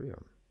do all 3 of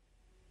them.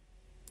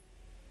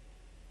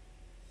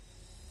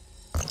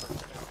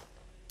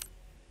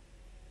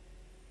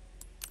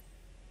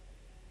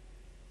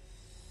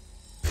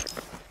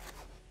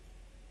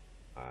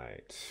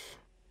 Alright.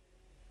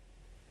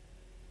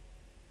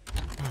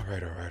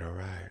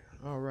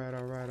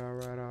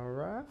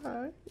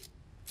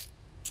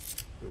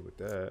 Good with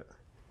that.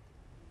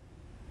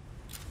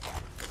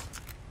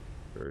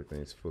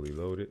 Everything's fully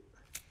loaded.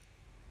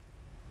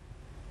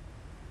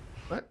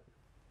 What?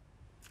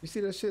 You see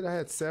that shit? I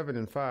had 7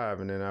 and 5,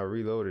 and then I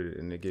reloaded it,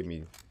 and it gave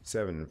me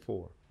 7 and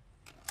 4.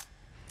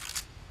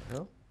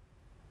 Hell?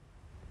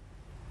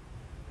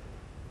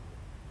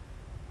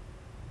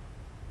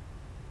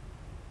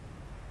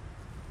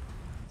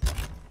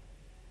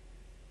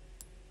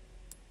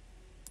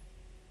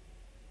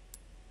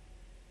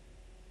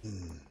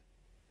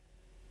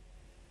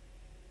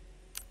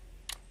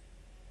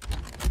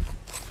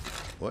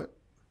 What?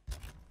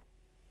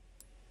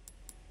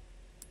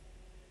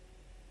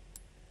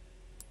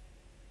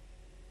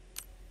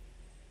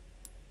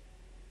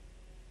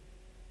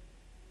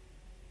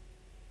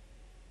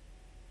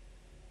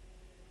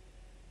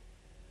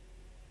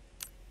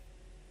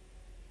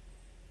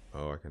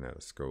 Oh, I can add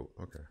a scope.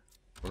 Okay.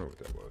 I wonder what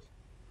that was.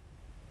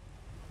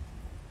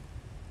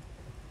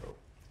 Oh.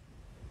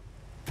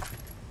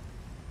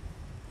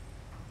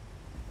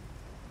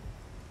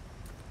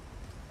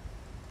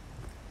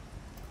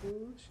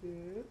 Oh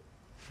shit.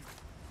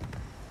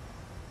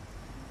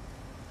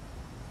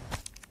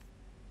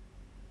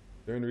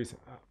 During the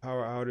recent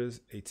power outage,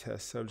 a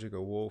test subject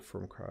awoke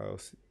from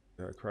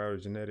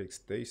cryogenic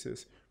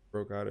stasis,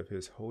 broke out of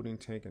his holding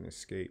tank and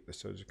escaped. The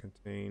subject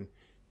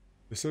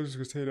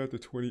was contained after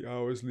 20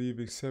 hours,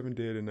 leaving 7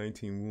 dead and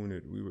 19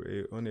 wounded. We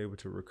were unable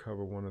to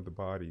recover one of the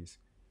bodies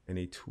and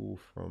a tool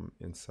from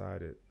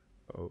inside it.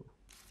 Oh.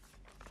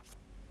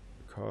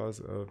 Because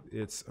of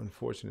this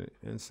unfortunate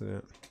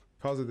incident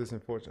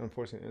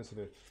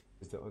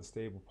is the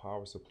unstable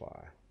power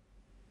supply.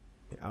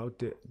 The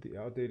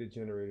outdated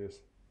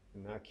generators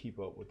cannot keep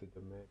up with the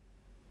demand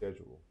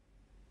schedule.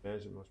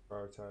 Management must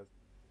prioritize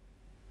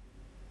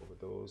over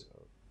those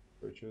of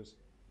researchers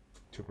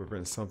to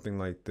prevent something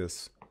like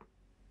this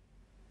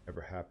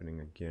ever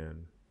happening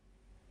again.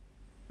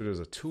 So there's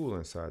a tool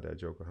inside that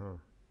joker, huh?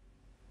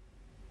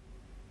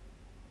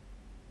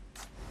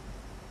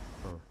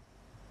 Huh.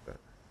 That.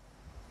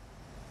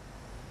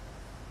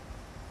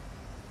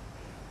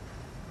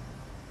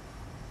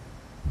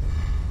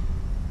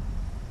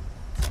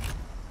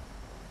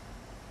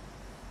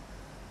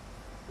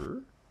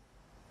 Sure.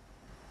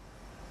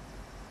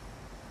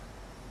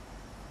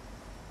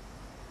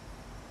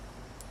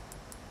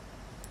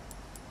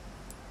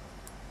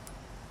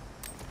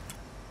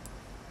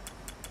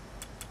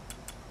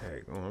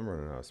 Hey, oh, I'm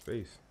running out of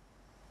space.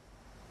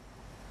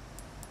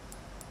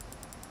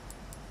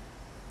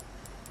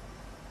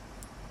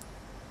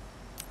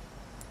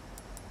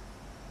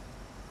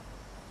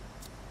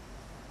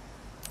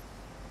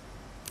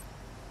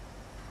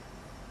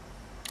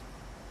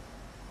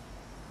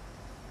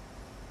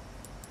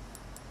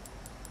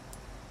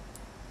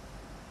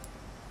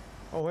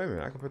 Oh, wait a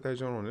minute. I can put that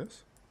joint on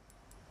this.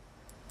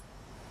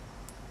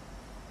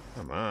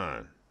 Come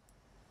on.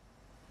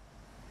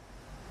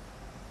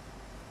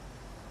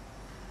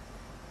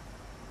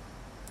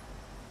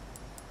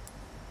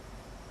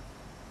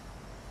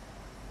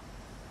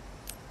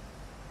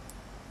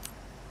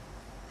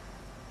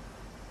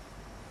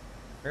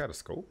 I got a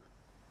scope.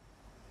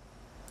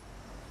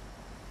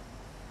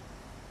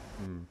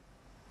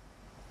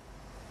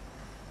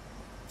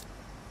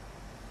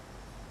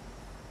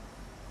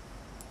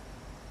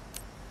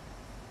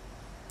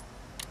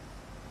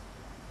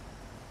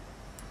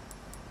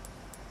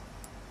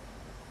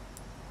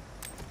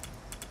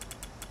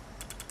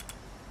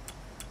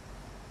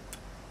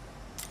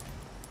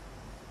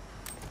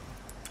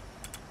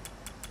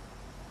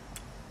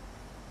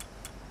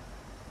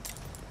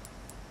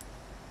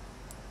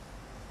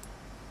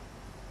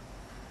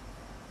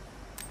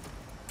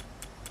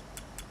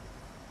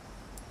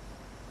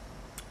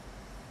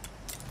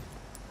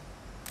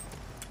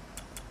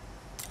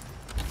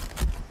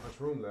 Much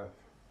room left.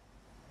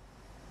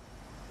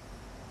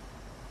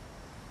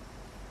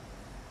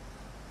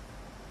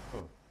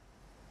 Oh.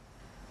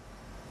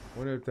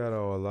 Wonder if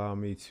that'll allow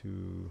me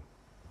to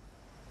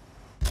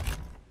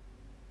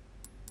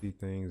see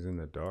things in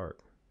the dark.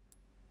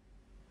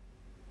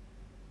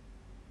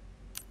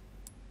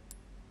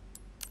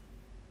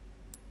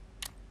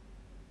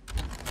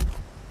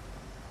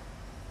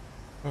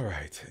 All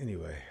right,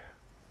 anyway.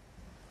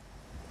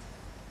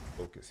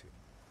 Focus here.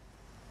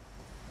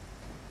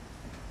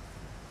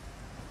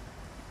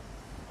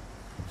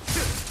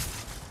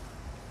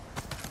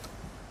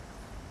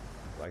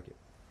 Like it.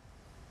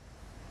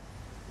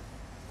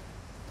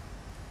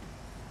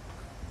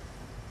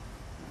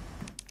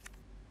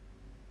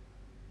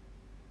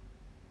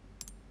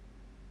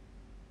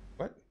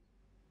 What?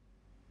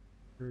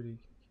 30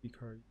 key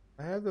card.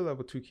 I have the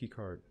level 2 key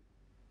card.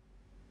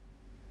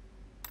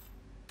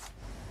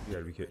 You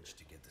gotta be kidding.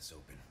 To get this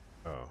open.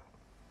 Oh.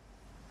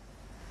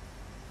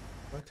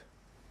 What?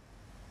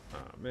 Ah,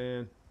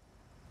 man.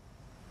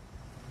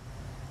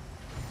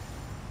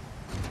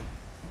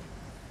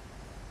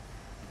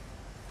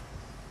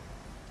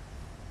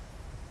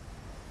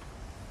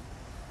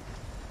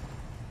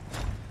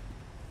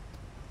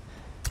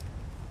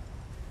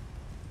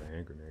 The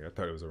hand grenade. I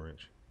thought it was a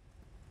wrench.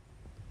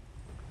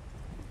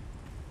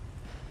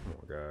 Come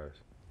on,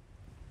 guys.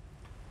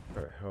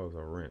 What the hell is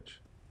a wrench?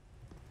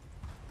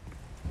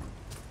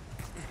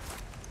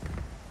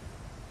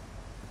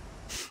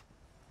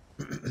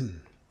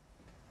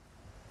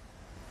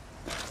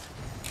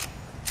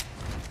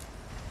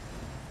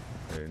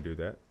 I didn't do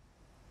that,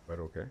 but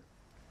okay.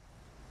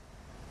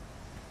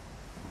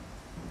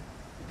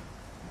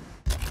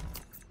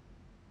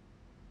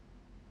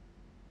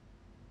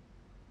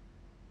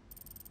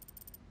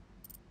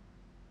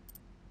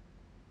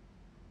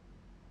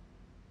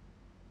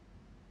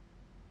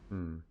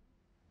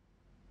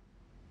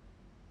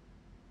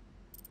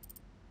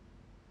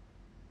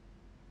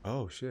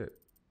 Oh shit.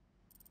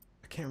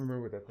 I can't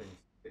remember what that thing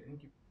is.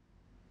 Thank you.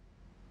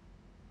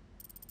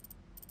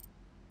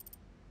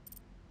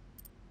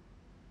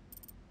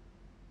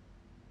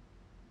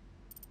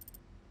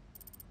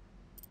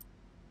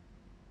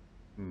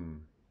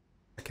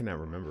 I cannot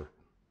remember.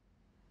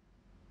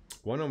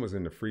 One of them was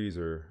in the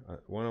freezer.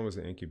 One of them was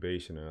in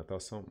incubation, and I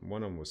thought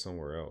one of them was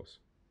somewhere else.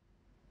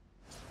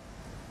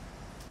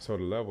 So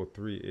the level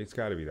 3, it's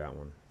got to be that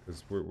one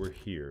because we're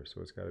here,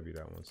 so it's got to be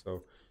that one.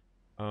 So,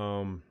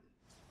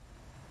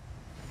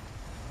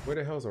 where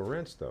the hell's a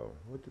wrench though?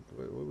 What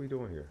are we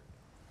doing here?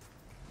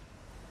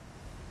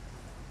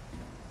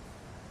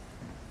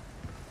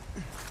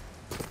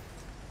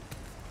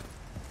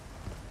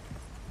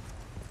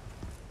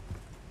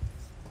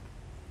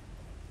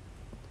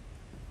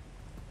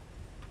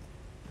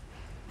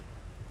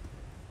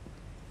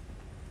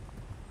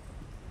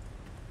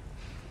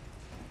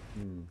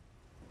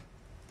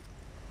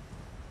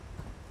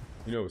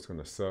 You know what's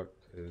gonna suck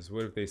is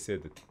what if they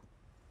said that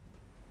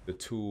the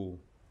tool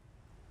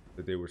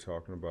that they were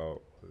talking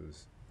about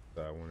was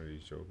one of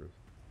these jokers.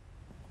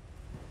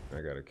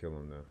 I gotta kill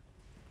him now.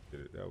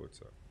 That would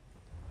suck.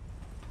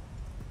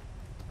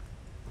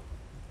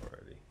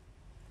 Alrighty.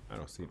 I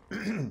don't see.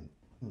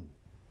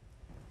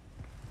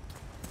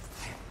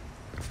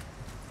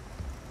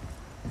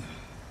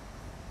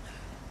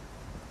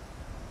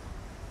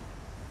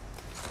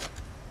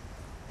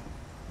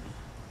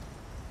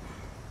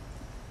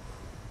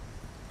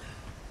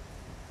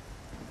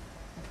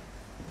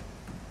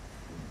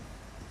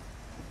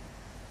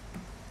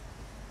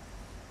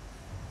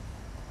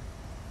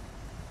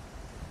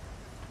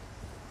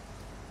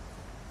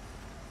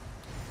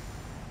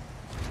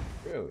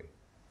 Really?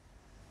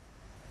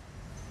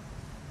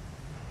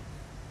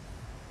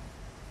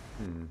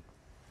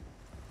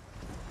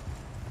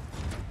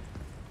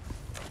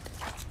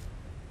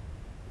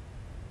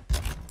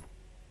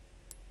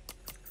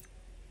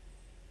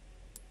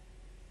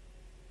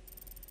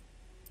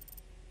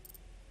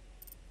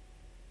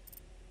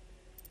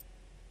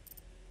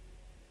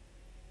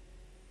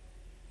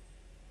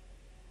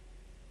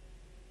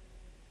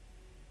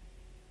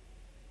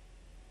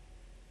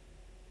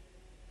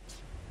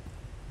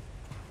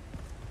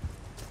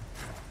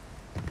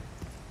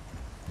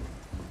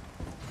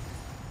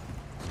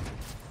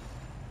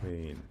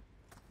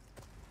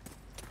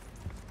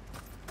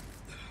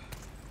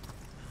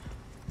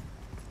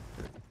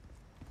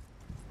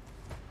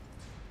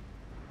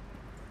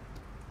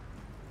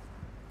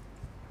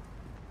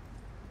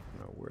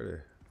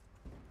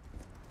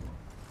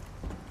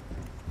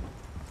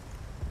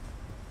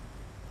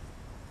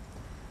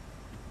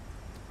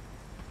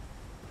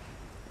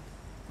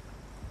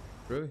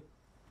 Really?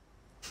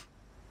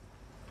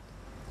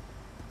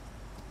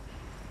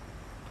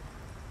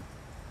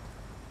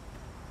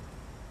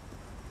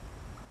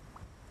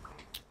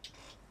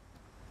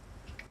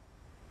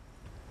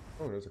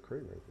 Oh, there's a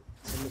crate right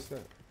there. I missed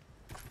that.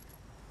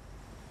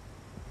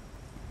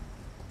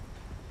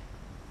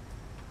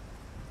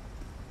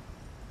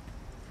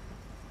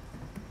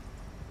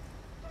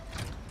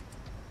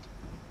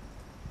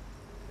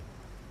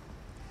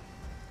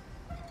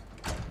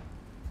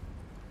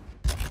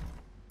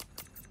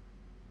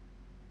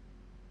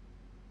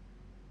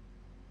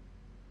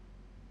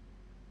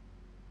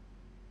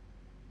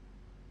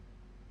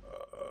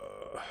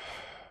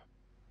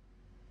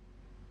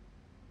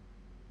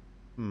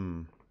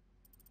 Hmm.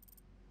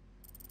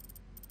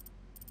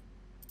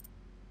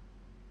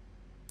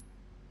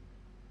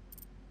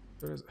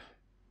 What is it?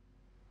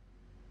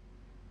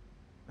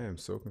 I am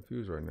so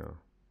confused right now.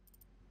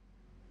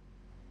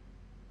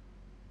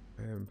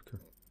 I am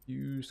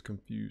confused.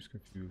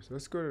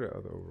 Let's go to the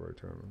other override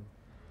terminal.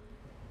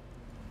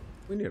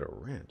 We need a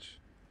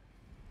wrench.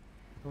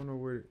 I don't know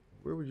where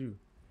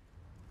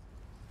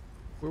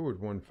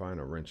would one find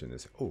a wrench in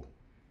this? Oh.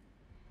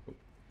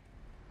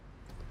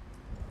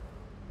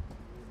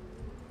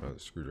 Oh, a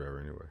screwdriver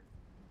anyway.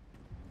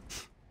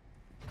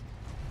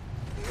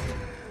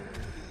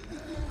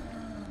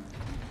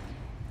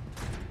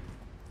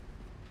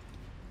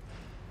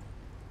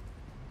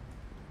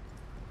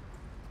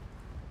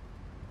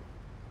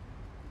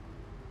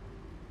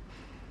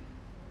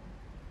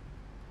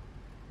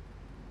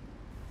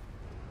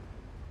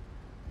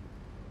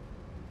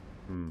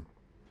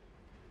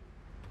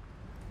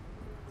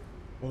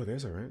 Oh,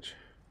 there's a wrench.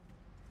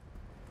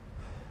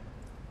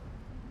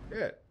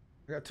 Yeah,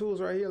 I got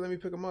tools right here. Let me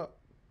pick them up.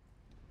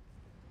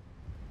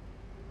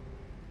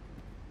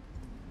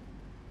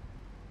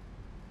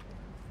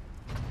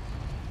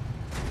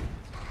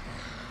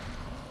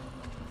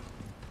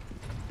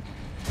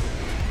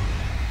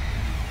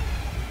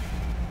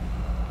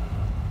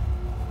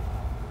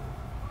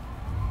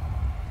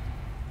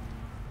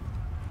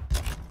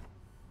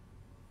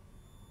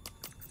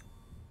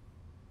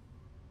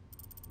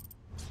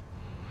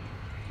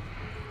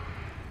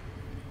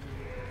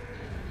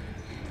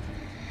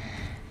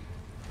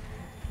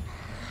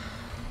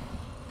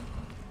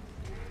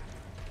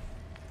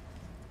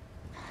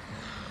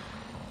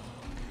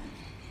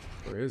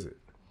 Where is it?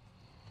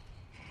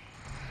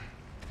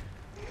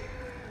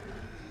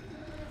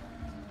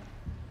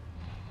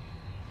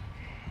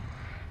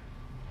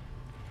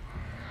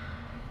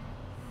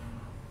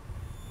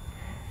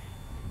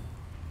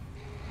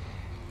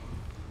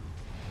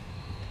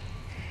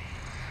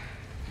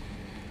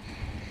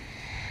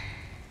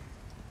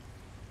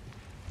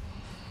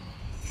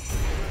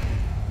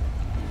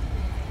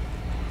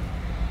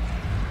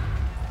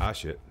 Ah,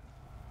 shit.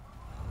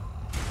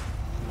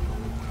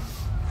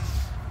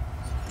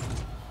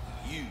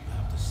 You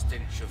have the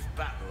stench of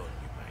battle on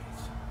you,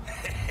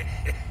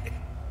 mate.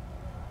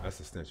 That's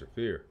the stench of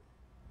fear.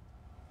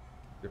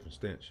 Different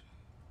stench.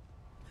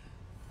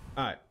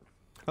 All right.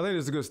 I think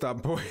this is a good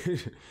stopping point.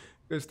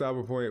 Good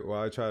stopping point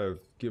while I try to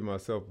give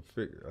myself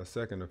a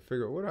second to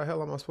figure out where the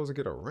hell am I supposed to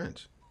get a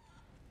wrench?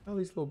 All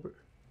these little bit.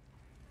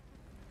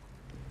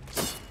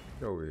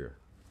 Get over here.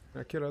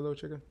 Can I kill that little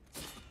chicken?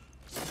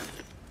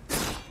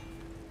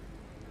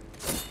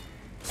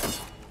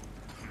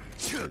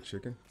 Little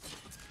chicken.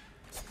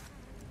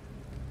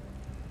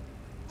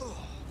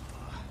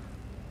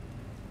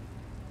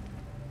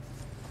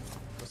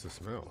 What's the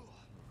smell?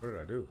 What did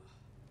I do?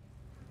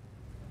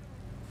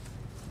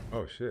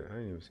 Oh shit, I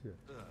didn't even see it.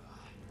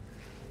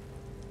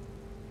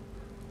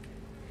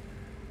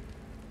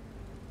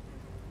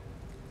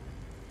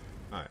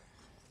 Alright.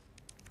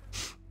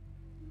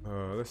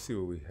 Let's see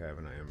what we have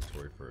in our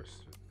inventory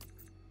first.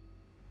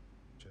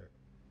 Check.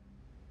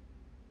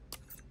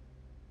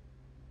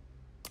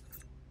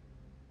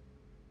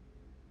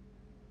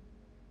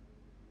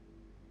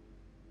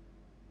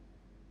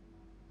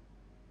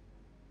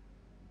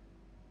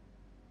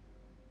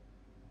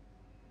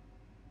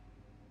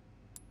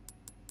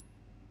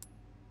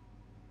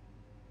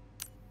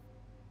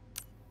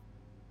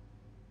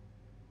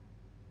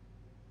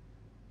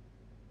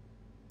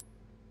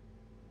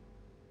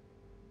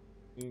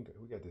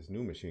 We got this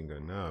new machine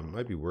gun now. It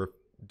might be worth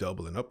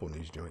doubling up on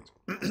these joints.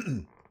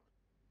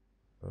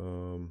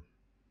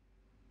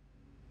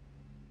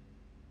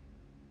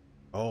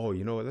 Oh,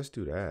 you know what? Let's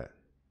do that.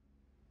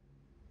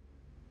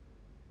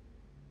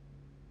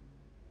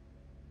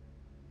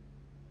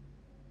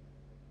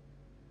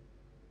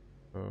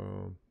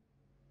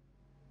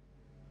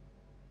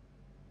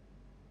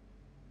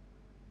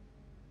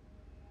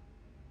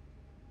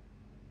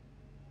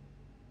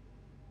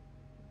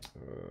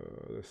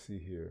 Let's see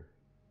here.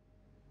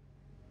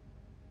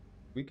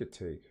 We could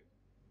take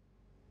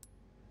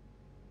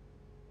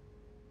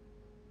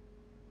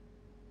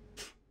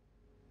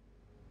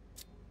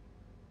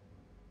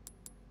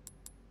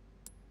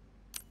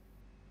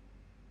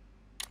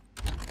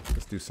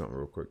let's do something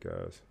real quick,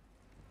 guys.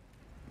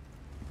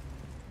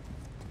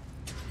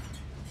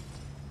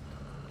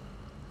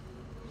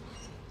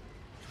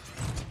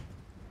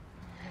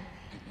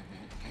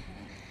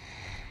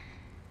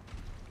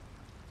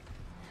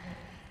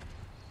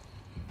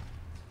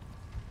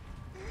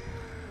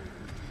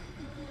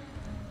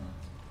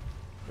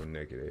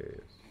 naked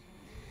ass.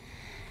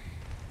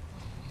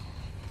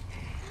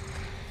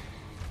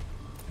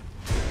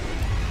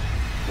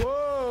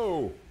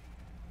 Whoa!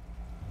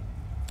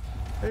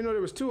 I didn't know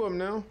there was two of them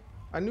now.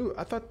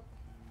 I thought.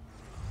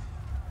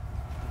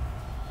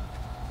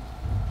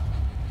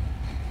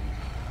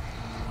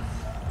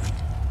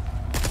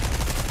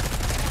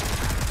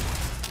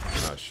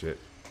 Oh shit.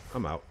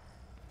 I'm out.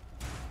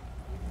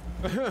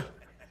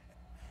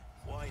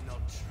 Why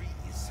not treat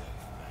yourself,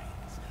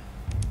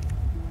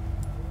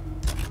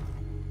 mate?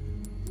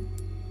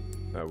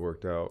 That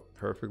worked out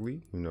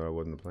perfectly. You know, that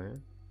wasn't the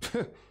plan.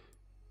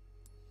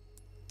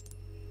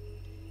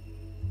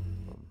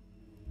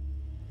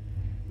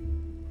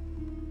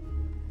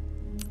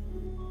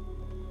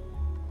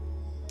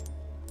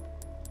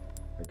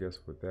 I guess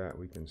with that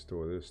we can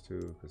store this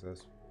too,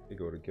 because they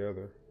go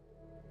together.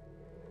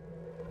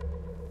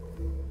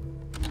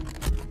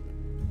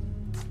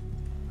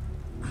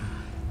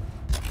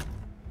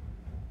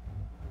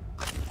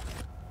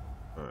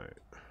 Alright.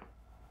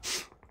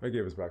 They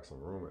gave us back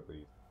some room at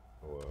least.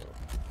 So,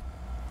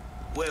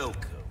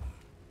 Welcome.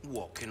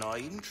 What can I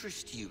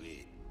interest you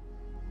in?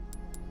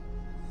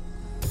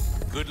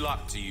 Good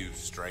luck to you,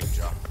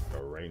 stranger.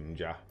 a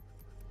ranger.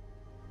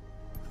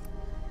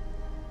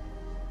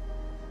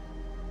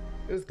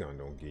 This gun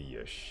don't give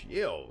you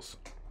shills.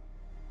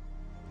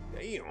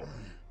 Damn.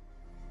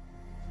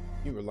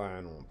 You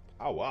relying on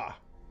power.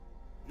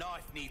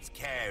 Knife needs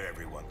care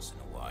every once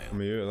in a while. I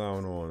mean, you're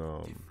relying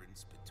on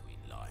Difference between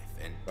life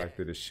and the fact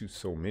that it shoots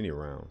so many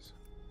rounds.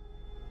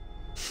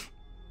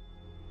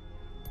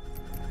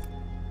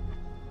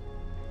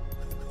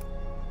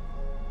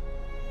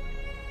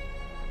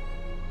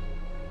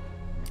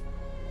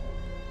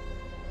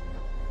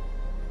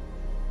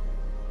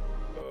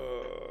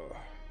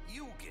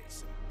 you'll get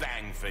some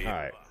bang for your All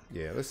right, buck.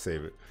 yeah, let's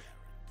save it.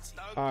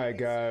 Don't All right,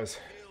 get yourself guys,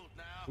 killed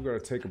now. we're gonna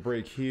take a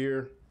break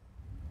here.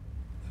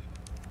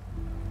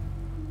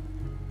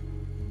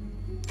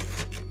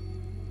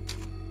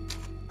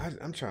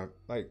 I'm trying,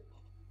 like,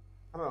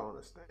 I don't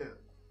understand.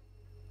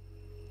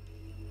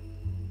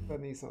 I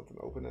need something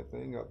to open that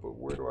thing up, but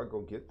where do I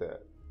go get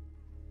that?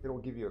 They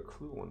don't give you a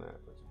clue on that.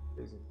 That's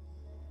crazy.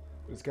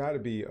 It's got to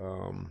be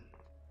in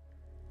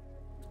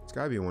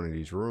one of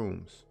these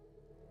rooms.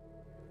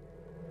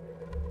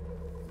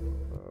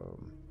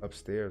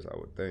 Upstairs, I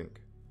would think.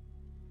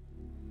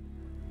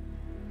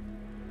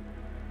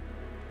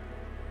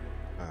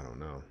 I don't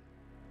know.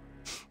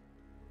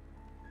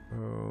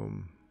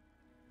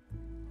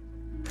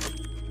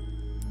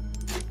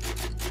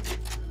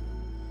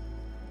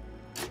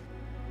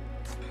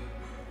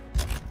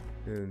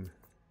 And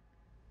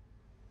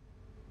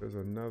there's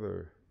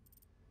another.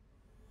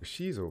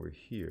 She's over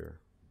here.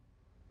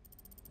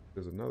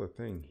 There's another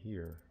thing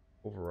here.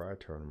 Override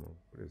terminal.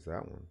 What is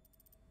that one?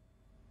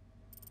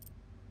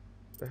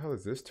 What the hell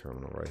is this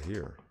terminal right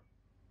here?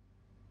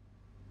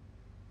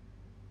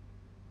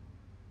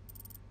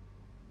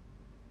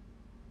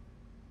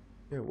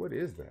 Yeah, what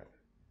is that?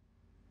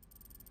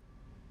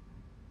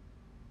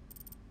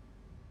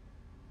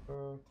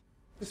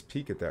 Just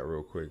peek at that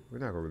real quick. We're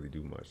not gonna really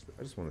do much.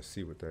 I just want to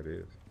see what that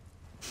is.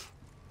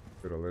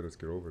 It'll let us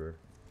get over there.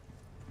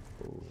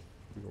 Oh,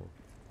 we going.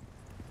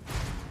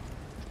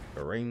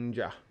 The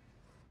ranger.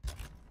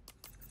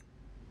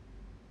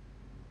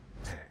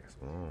 That's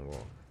a long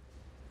walk.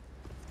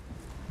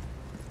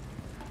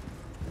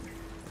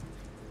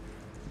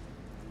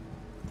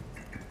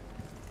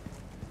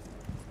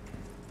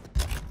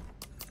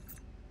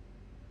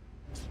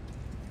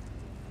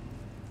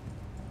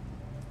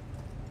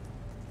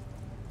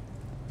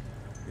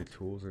 Any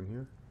tools in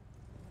here?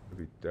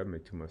 That'd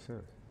make too much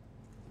sense.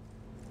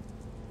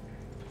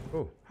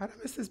 Oh, how did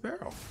I miss this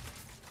barrel?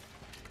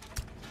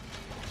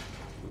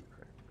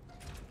 Okay.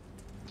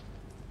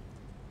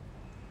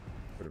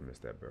 Could have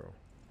missed that barrel.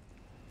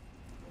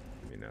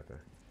 Give me nothing.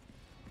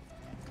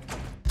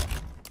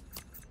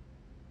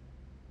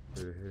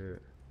 Good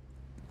hit.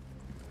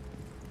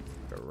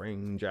 The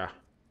ranger.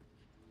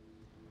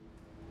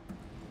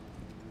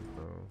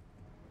 Oh.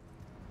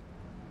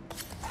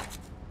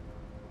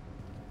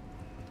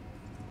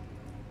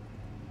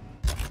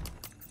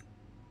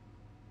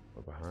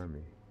 Oh, behind me.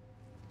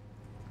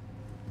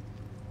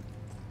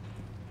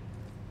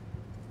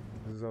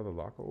 Is this other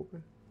locker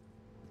open?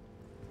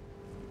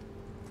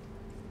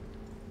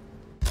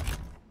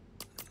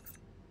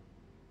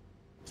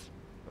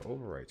 The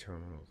override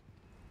terminals.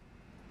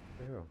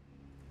 What the hell?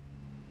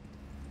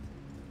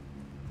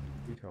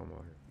 What are you talking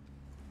about here?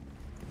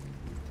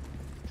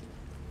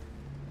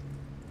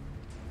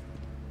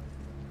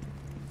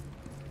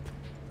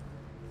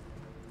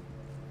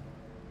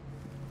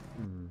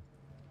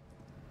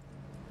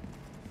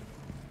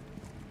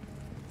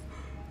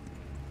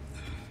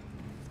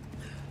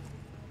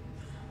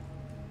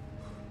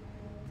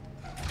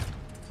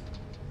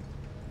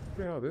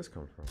 Where the hell did this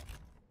come from?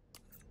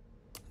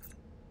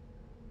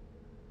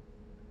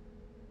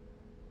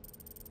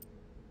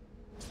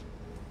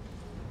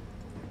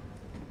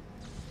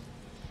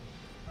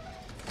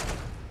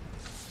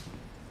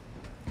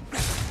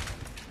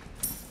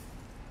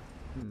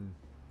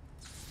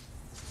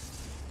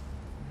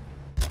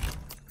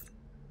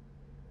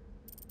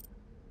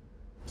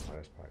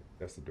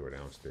 That's the door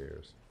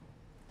downstairs.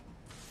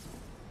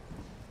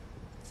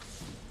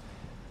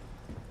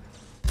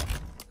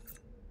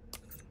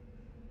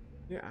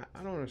 Yeah,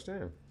 I don't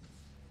understand.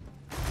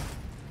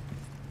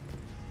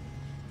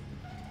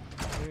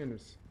 Man,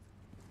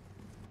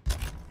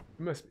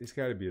 it's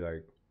got to be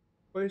like,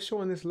 well, it's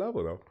showing this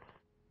level though.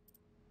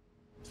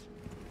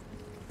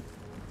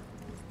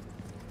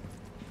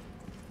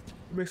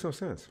 It makes no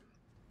sense.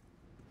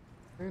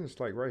 Man, it's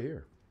like right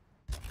here.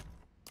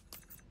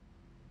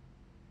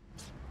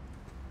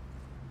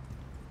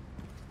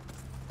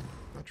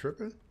 Not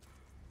tripping.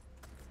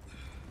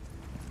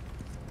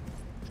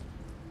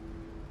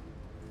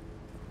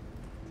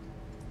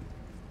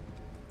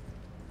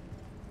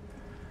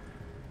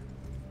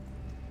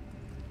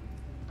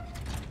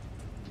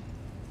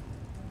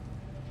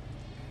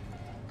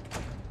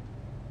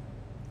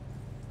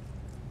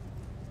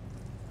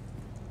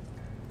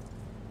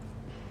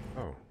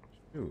 Oh,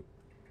 shoot.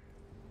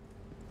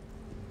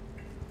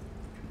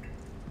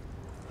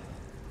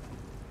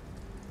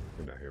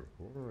 Been out here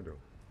before. What do I do?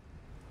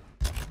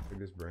 I think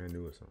this brand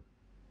new or something.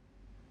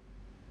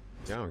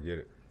 Yeah, I don't get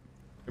it.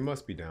 It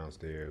must be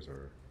downstairs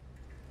or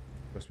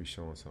must be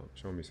showing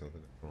me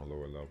something on a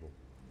lower level.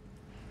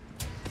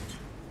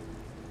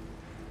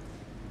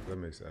 That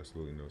makes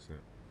absolutely no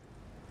sense.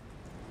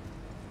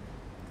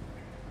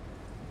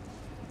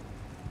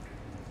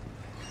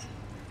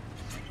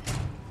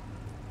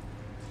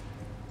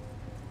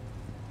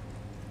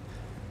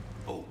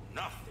 Oh,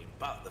 nothing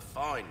but the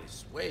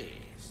finest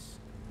wares.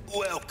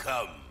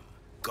 Welcome.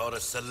 Got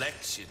a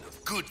selection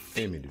of good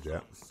things. Let me do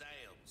that. On sale,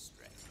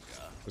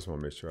 stranger. Just want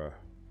to make sure I.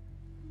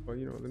 Well,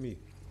 you know, let me do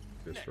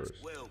this Next, first.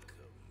 welcome.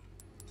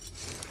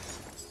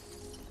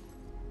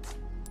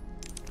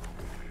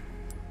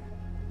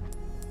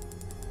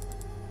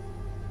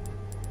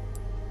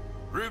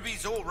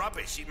 Ruby's all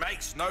rubbish. It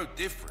makes no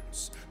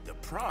difference. The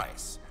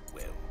price,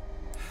 well,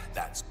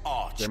 that's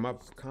arch. Yeah, my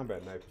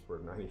combat knife is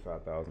worth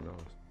 $95,000.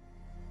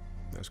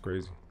 That's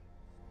crazy.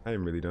 I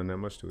ain't really done that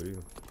much to it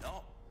either.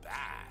 Not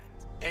bad.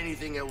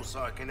 Anything else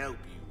I can help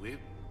you with?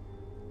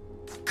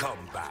 Come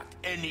back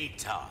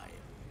anytime.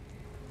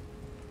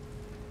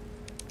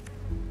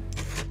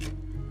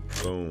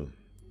 Boom.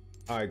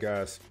 All right,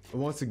 guys.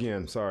 Once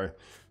again, sorry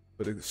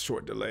for the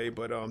short delay,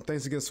 but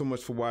thanks again so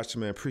much for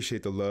watching, man.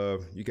 Appreciate the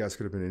love. You guys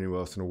could have been anywhere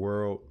else in the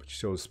world, but you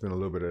chose to spend a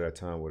little bit of that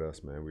time with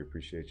us, man. We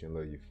appreciate you and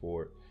love you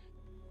for it.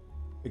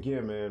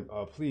 Again, man,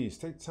 please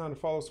take the time to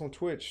follow us on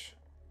Twitch.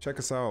 Check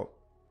us out.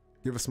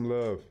 Give us some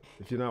love.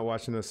 If you're not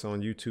watching us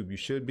on YouTube, you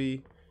should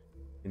be.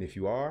 And if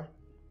you are,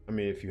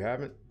 if you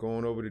haven't, go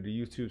on over to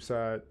the YouTube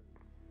side,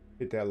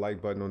 hit that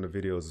like button on the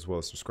videos as well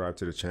as subscribe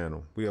to the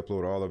channel. We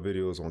upload all our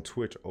videos on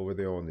Twitch over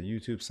there on the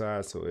YouTube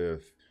side. So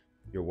if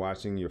you're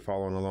watching, you're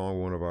following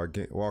along one of our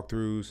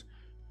walkthroughs,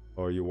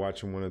 or you're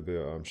watching one of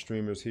the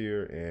streamers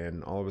here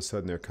and all of a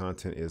sudden their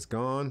content is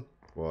gone,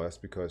 well, that's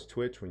because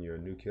Twitch, when you're a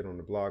new kid on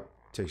the block,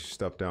 takes your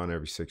stuff down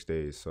every 6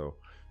 days. So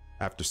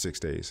after 6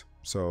 days.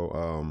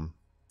 So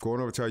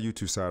going over to our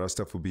YouTube side, our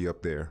stuff will be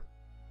up there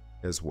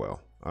as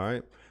well. All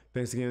right.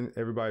 Thanks again,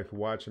 everybody, for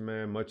watching,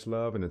 man. Much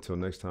love. And until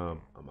next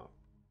time, I'm out.